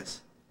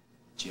abyss,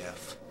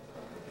 Jeff.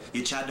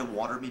 You tried to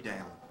water me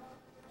down.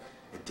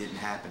 It didn't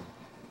happen.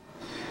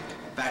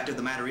 Fact of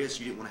the matter is,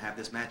 you didn't want to have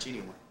this match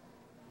anyway.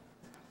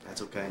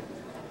 That's okay.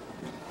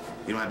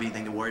 You don't have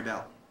anything to worry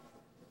about.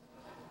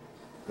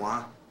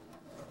 Why?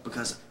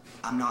 Because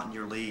I'm not in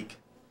your league.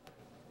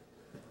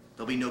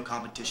 There'll be no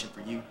competition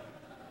for you,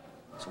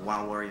 so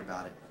why worry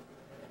about it?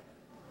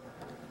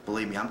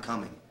 Believe me, I'm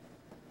coming.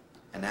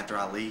 And after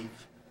I leave,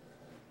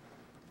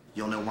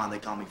 you'll know why they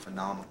call me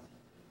phenomenal.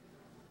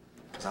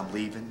 Because I'm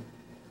leaving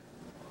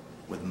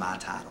with my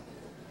title.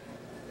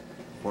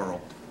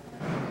 World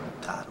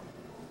title.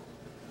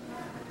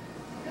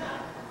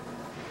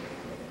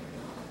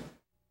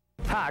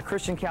 Hi,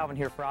 Christian Calvin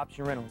here for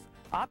Option Rentals.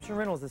 Option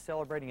Rentals is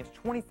celebrating its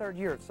 23rd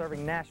year at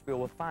serving Nashville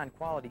with fine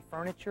quality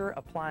furniture,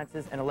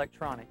 appliances, and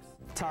electronics.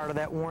 Tired of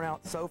that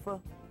worn-out sofa?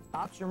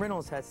 Option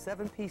Rentals has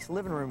 7-piece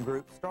living room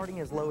groups starting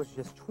as low as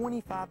just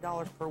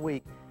 $25 per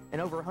week and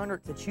over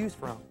 100 to choose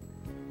from.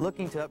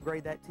 Looking to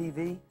upgrade that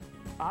TV?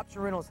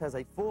 Option Rentals has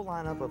a full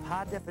lineup of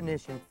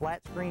high-definition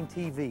flat-screen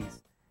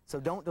TVs, so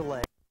don't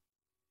delay.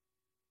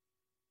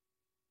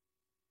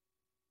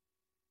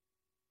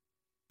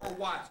 Or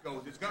Watts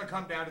goes, it's going to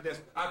come down to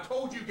this. I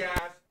told you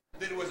guys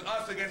that it was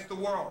us against the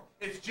world.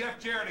 It's Jeff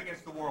Jarrett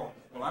against the world.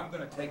 Well, I'm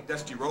going to take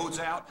Dusty Rhodes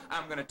out.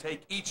 I'm going to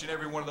take each and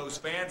every one of those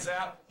fans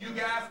out. You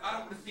guys, I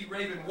don't want to see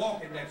Raven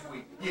walking next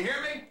week. You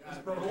hear me?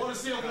 I want to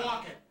see him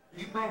walking.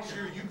 You make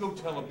sure you go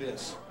tell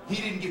Abyss he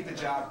didn't get the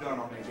job done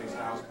on AJ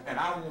Styles, and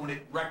I want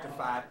it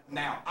rectified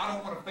now. I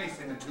don't want to face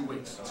him in 2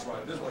 weeks. That's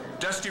right. This way.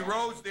 Dusty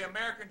Rhodes, the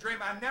American Dream.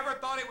 I never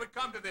thought it would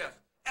come to this,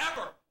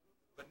 ever.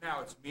 But now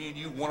it's me and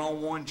you,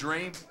 one-on-one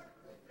dream.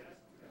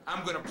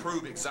 I'm going to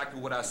prove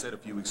exactly what I said a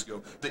few weeks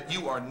ago, that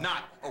you are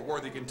not a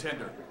worthy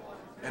contender.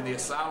 And the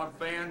Asylum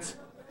fans,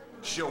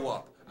 show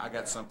up. I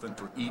got something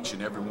for each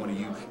and every one of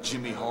you.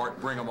 Jimmy Hart,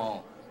 bring them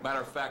all.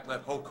 Matter of fact,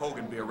 let Hulk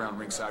Hogan be around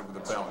ringside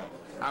with a belt.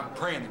 I'm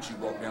praying that you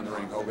walk down the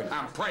ring, Hogan.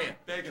 I'm praying.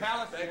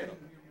 Callis,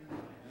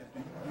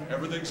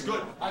 everything's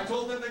good. I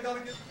told them they got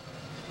to get...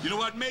 You know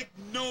what? Make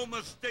no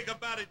mistake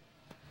about it,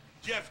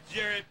 Jeff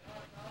Jarrett.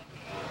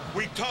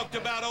 We talked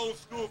about old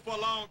school for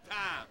a long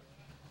time.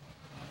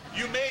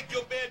 You made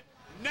your bed,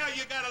 now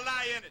you got to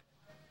lie in it.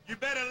 You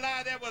better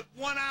lie there with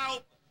one eye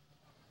open,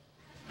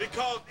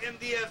 because in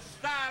the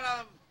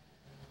Asylum,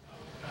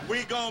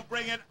 we going to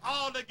bring it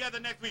all together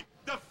next week.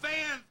 The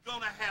fans going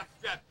to have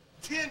straps.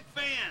 10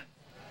 fans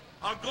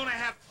are going to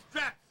have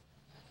straps.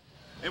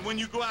 And when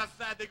you go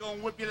outside, they're going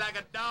to whip you like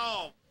a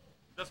dog.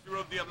 Dusty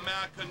Rhodes, the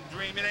American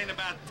Dream. It ain't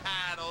about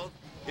titles.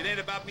 It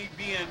ain't about me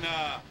being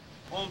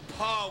on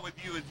par with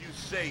you, as you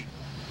say.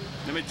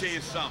 Let me tell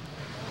you something.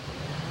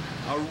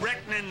 A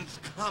reckoning's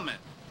coming.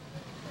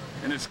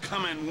 And it's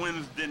coming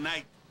Wednesday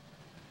night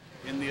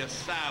in the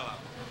Asylum.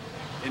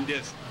 In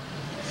this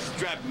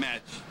strap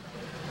match.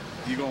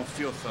 You're going to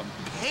feel some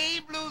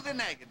pain, blues,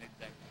 and agony.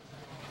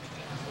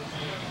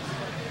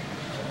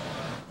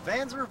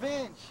 Fans'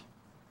 revenge.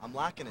 I'm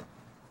liking it.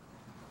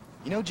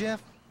 You know,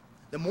 Jeff,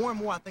 the more and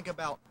more I think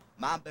about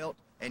my belt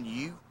and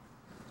you,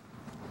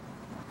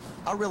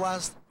 I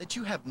realize that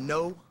you have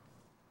no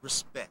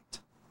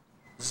respect.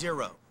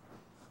 Zero.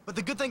 But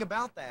the good thing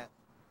about that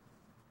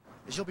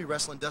is you'll be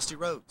wrestling Dusty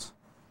Rhodes.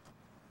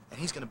 And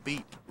he's going to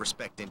beat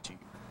respect into you.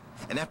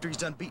 And after he's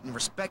done beating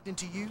respect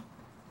into you,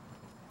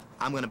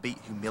 I'm going to beat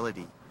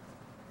humility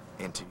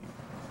into you.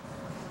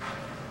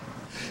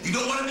 You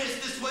don't want to miss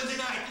this Wednesday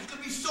night. There's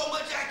going to be so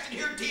much action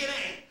here at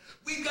TNA.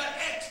 We've got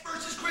X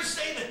versus Chris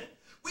Sabin.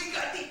 We've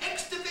got the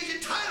X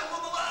Division title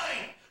on the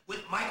line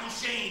with Michael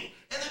Shane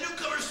and the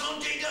newcomer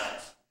Sonjay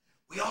Dutt.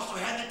 We also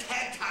had the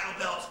tag title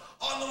belts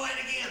on the line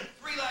again.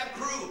 3 Live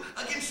Crew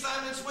against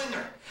Simon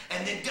Swinger.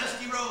 And then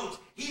Dusty Rhodes,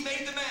 he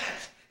made the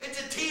match.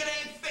 It's a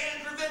TNA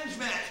fan revenge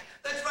match.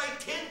 That's right,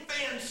 10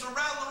 fans surround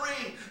the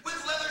ring with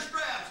leather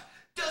straps.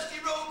 Dusty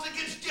Rhodes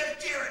against Jeff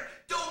Jarrett.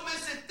 Don't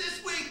miss it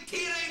this week.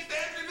 TNA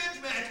fan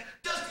revenge match.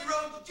 Dusty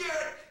Rhodes,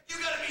 Jarrett, you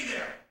gotta be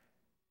there.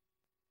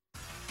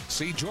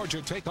 See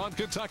Georgia take on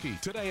Kentucky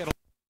today at